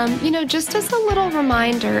 just as a little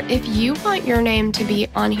reminder, if you want your name to be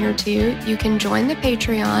on here too, you can join the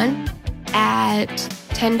Patreon at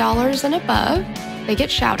 $10 and above. They get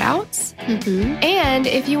shout outs. And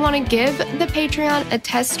if you want to give the Patreon a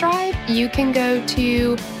test drive, you can go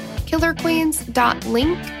to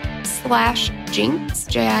killerqueens.link/Jinx,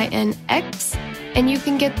 JINX, and you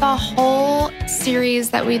can get the whole series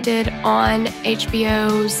that we did on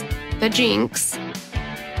HBO's The Jinx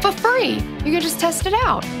for free. You can just test it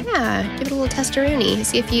out. Yeah, give it a little testaroonie.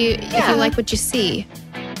 See if you like what you see.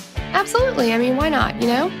 Absolutely. Why not,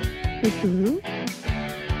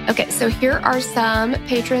 Okay, so here are some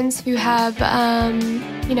patrons who have,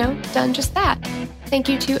 done just that. Thank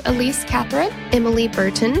you to Elise Catherine, Emily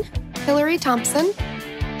Burton, Hillary Thompson,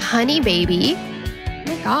 Honey Baby, oh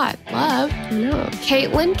my God, love,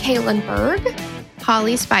 Caitlin Kalenberg,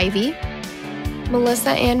 Holly Spivey,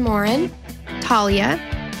 Melissa Ann Morin, Talia,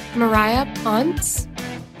 Mariah Ponce,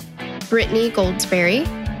 Brittany Goldsberry,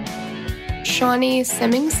 Shawnee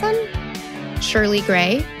Simingson, Shirley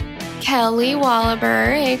Gray, Kelly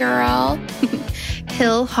Wallaber, hey girl,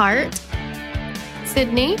 Hill Hart,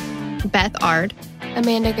 Sydney, Beth Ard,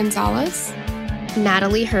 Amanda Gonzalez,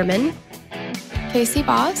 Natalie Herman, Casey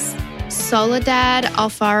Boss, Soledad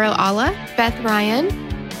Alfaro Ala, Beth Ryan,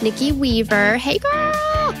 Nikki Weaver, hey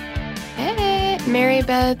girl, hey, Mary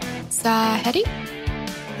Beth Zahedi,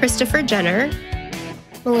 Christopher Jenner,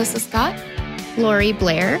 Melissa Scott, Lori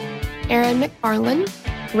Blair, Erin McFarland,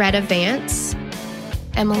 Greta Vance,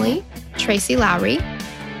 Emily, Tracy Lowry,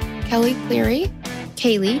 Kelly Cleary,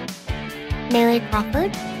 Kaylee, Mary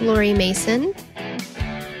Crawford, Lori Mason,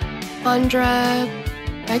 Andra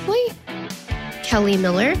Begley, Kelly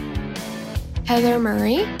Miller, Heather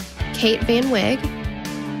Murray, Kate Van Wig,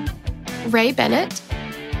 Ray Bennett,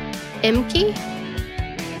 Imke,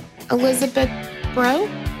 Elizabeth Bro,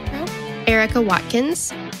 Erica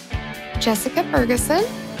Watkins, Jessica Ferguson,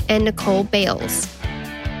 and Nicole Bales.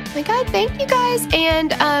 Oh my God, thank you guys.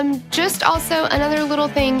 And just also another little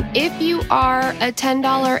thing, if you are a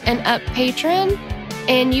 $10 and up patron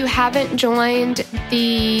and you haven't joined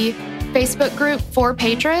the Facebook group for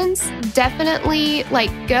patrons, definitely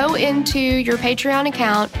go into your Patreon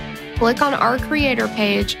account, click on our creator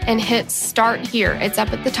page and hit start here. It's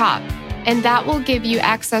up at the top. And that will give you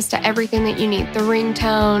access to everything that you need. The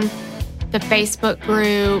ringtone, the Facebook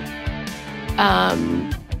group.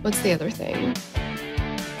 What's the other thing?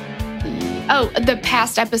 The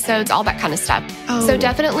past episodes, all that kind of stuff. Oh. So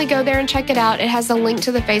definitely go there and check it out. It has a link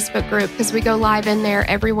to the Facebook group because we go live in there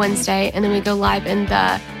every Wednesday and then we go live in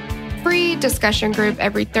the free discussion group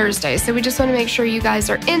every Thursday. So we just want to make sure you guys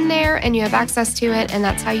are in there and you have access to it, and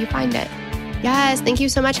that's how you find it. Yes, thank you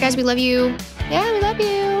so much, guys. We love you. Yeah, we love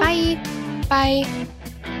you. Bye. Bye.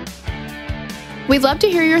 We'd love to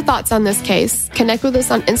hear your thoughts on this case. Connect with us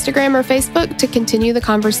on Instagram or Facebook to continue the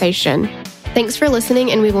conversation. Thanks for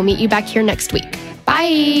listening, and we will meet you back here next week.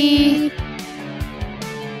 Bye.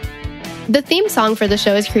 The theme song for the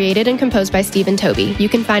show is created and composed by Stephen Toby. You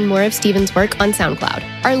can find more of Stephen's work on SoundCloud.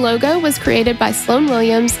 Our logo was created by Sloan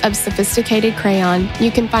Williams of Sophisticated Crayon.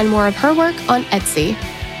 You can find more of her work on Etsy.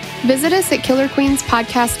 Visit us at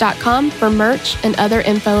KillerQueensPodcast.com for merch and other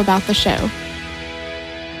info about the show.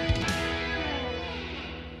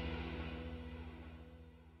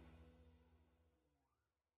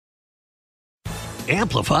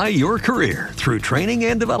 Amplify your career through training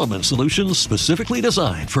and development solutions specifically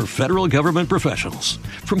designed for federal government professionals.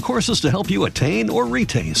 From courses to help you attain or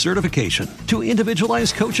retain certification, to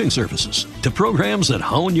individualized coaching services, to programs that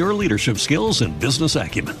hone your leadership skills and business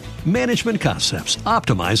acumen, Management Concepts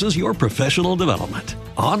optimizes your professional development.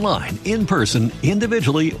 Online, in person,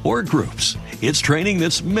 individually, or groups, it's training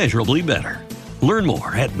that's measurably better. Learn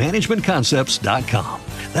more at managementconcepts.com.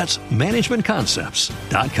 That's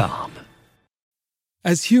managementconcepts.com.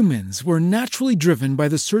 As humans, we're naturally driven by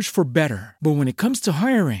the search for better. But when it comes to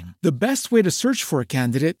hiring, the best way to search for a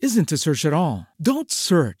candidate isn't to search at all. Don't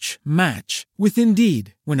search, match with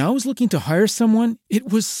Indeed. When I was looking to hire someone,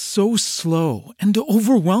 it was so slow and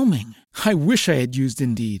overwhelming. I wish I had used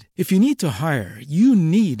Indeed. If you need to hire, you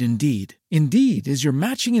need Indeed. Indeed is your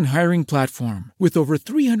matching and hiring platform with over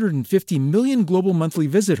 350 million global monthly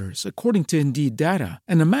visitors, according to Indeed data,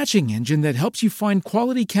 and a matching engine that helps you find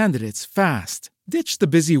quality candidates fast. Ditch the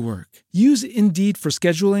busy work. Use Indeed for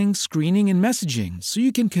scheduling, screening, and messaging so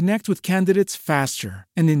you can connect with candidates faster.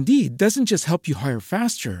 And Indeed doesn't just help you hire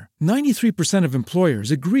faster. 93% of employers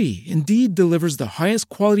agree Indeed delivers the highest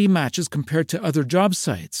quality matches compared to other job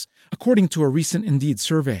sites, according to a recent Indeed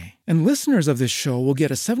survey. And listeners of this show will get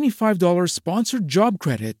a $75 sponsored job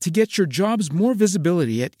credit to get your jobs more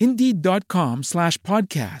visibility at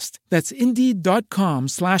Indeed.com/podcast. That's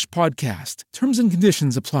Indeed.com/podcast. Terms and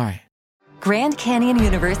conditions apply. Grand Canyon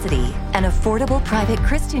University, an affordable private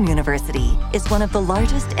Christian university, is one of the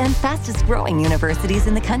largest and fastest growing universities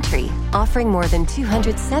in the country, offering more than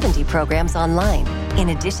 270 programs online. In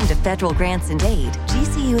addition to federal grants and aid,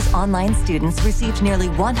 GCU's online students received nearly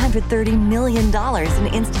 $130 million in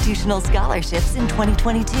institutional scholarships in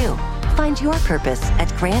 2022. Find your purpose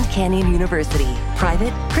at Grand Canyon University.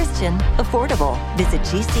 Private, Christian, affordable. Visit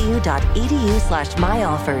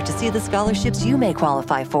gcu.edu/myoffer to see the scholarships you may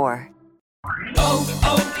qualify for.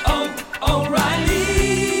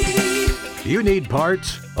 O'Reilly! You need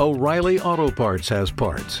parts? O'Reilly Auto Parts has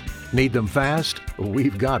parts. Need them fast?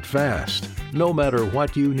 We've got fast. No matter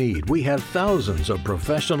what you need, we have thousands of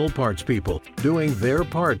professional parts people doing their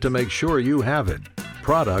part to make sure you have it.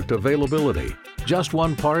 Product availability. Just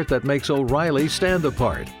one part that makes O'Reilly stand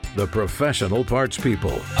apart. The professional parts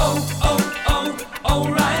people. Oh, oh, oh,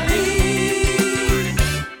 O'Reilly.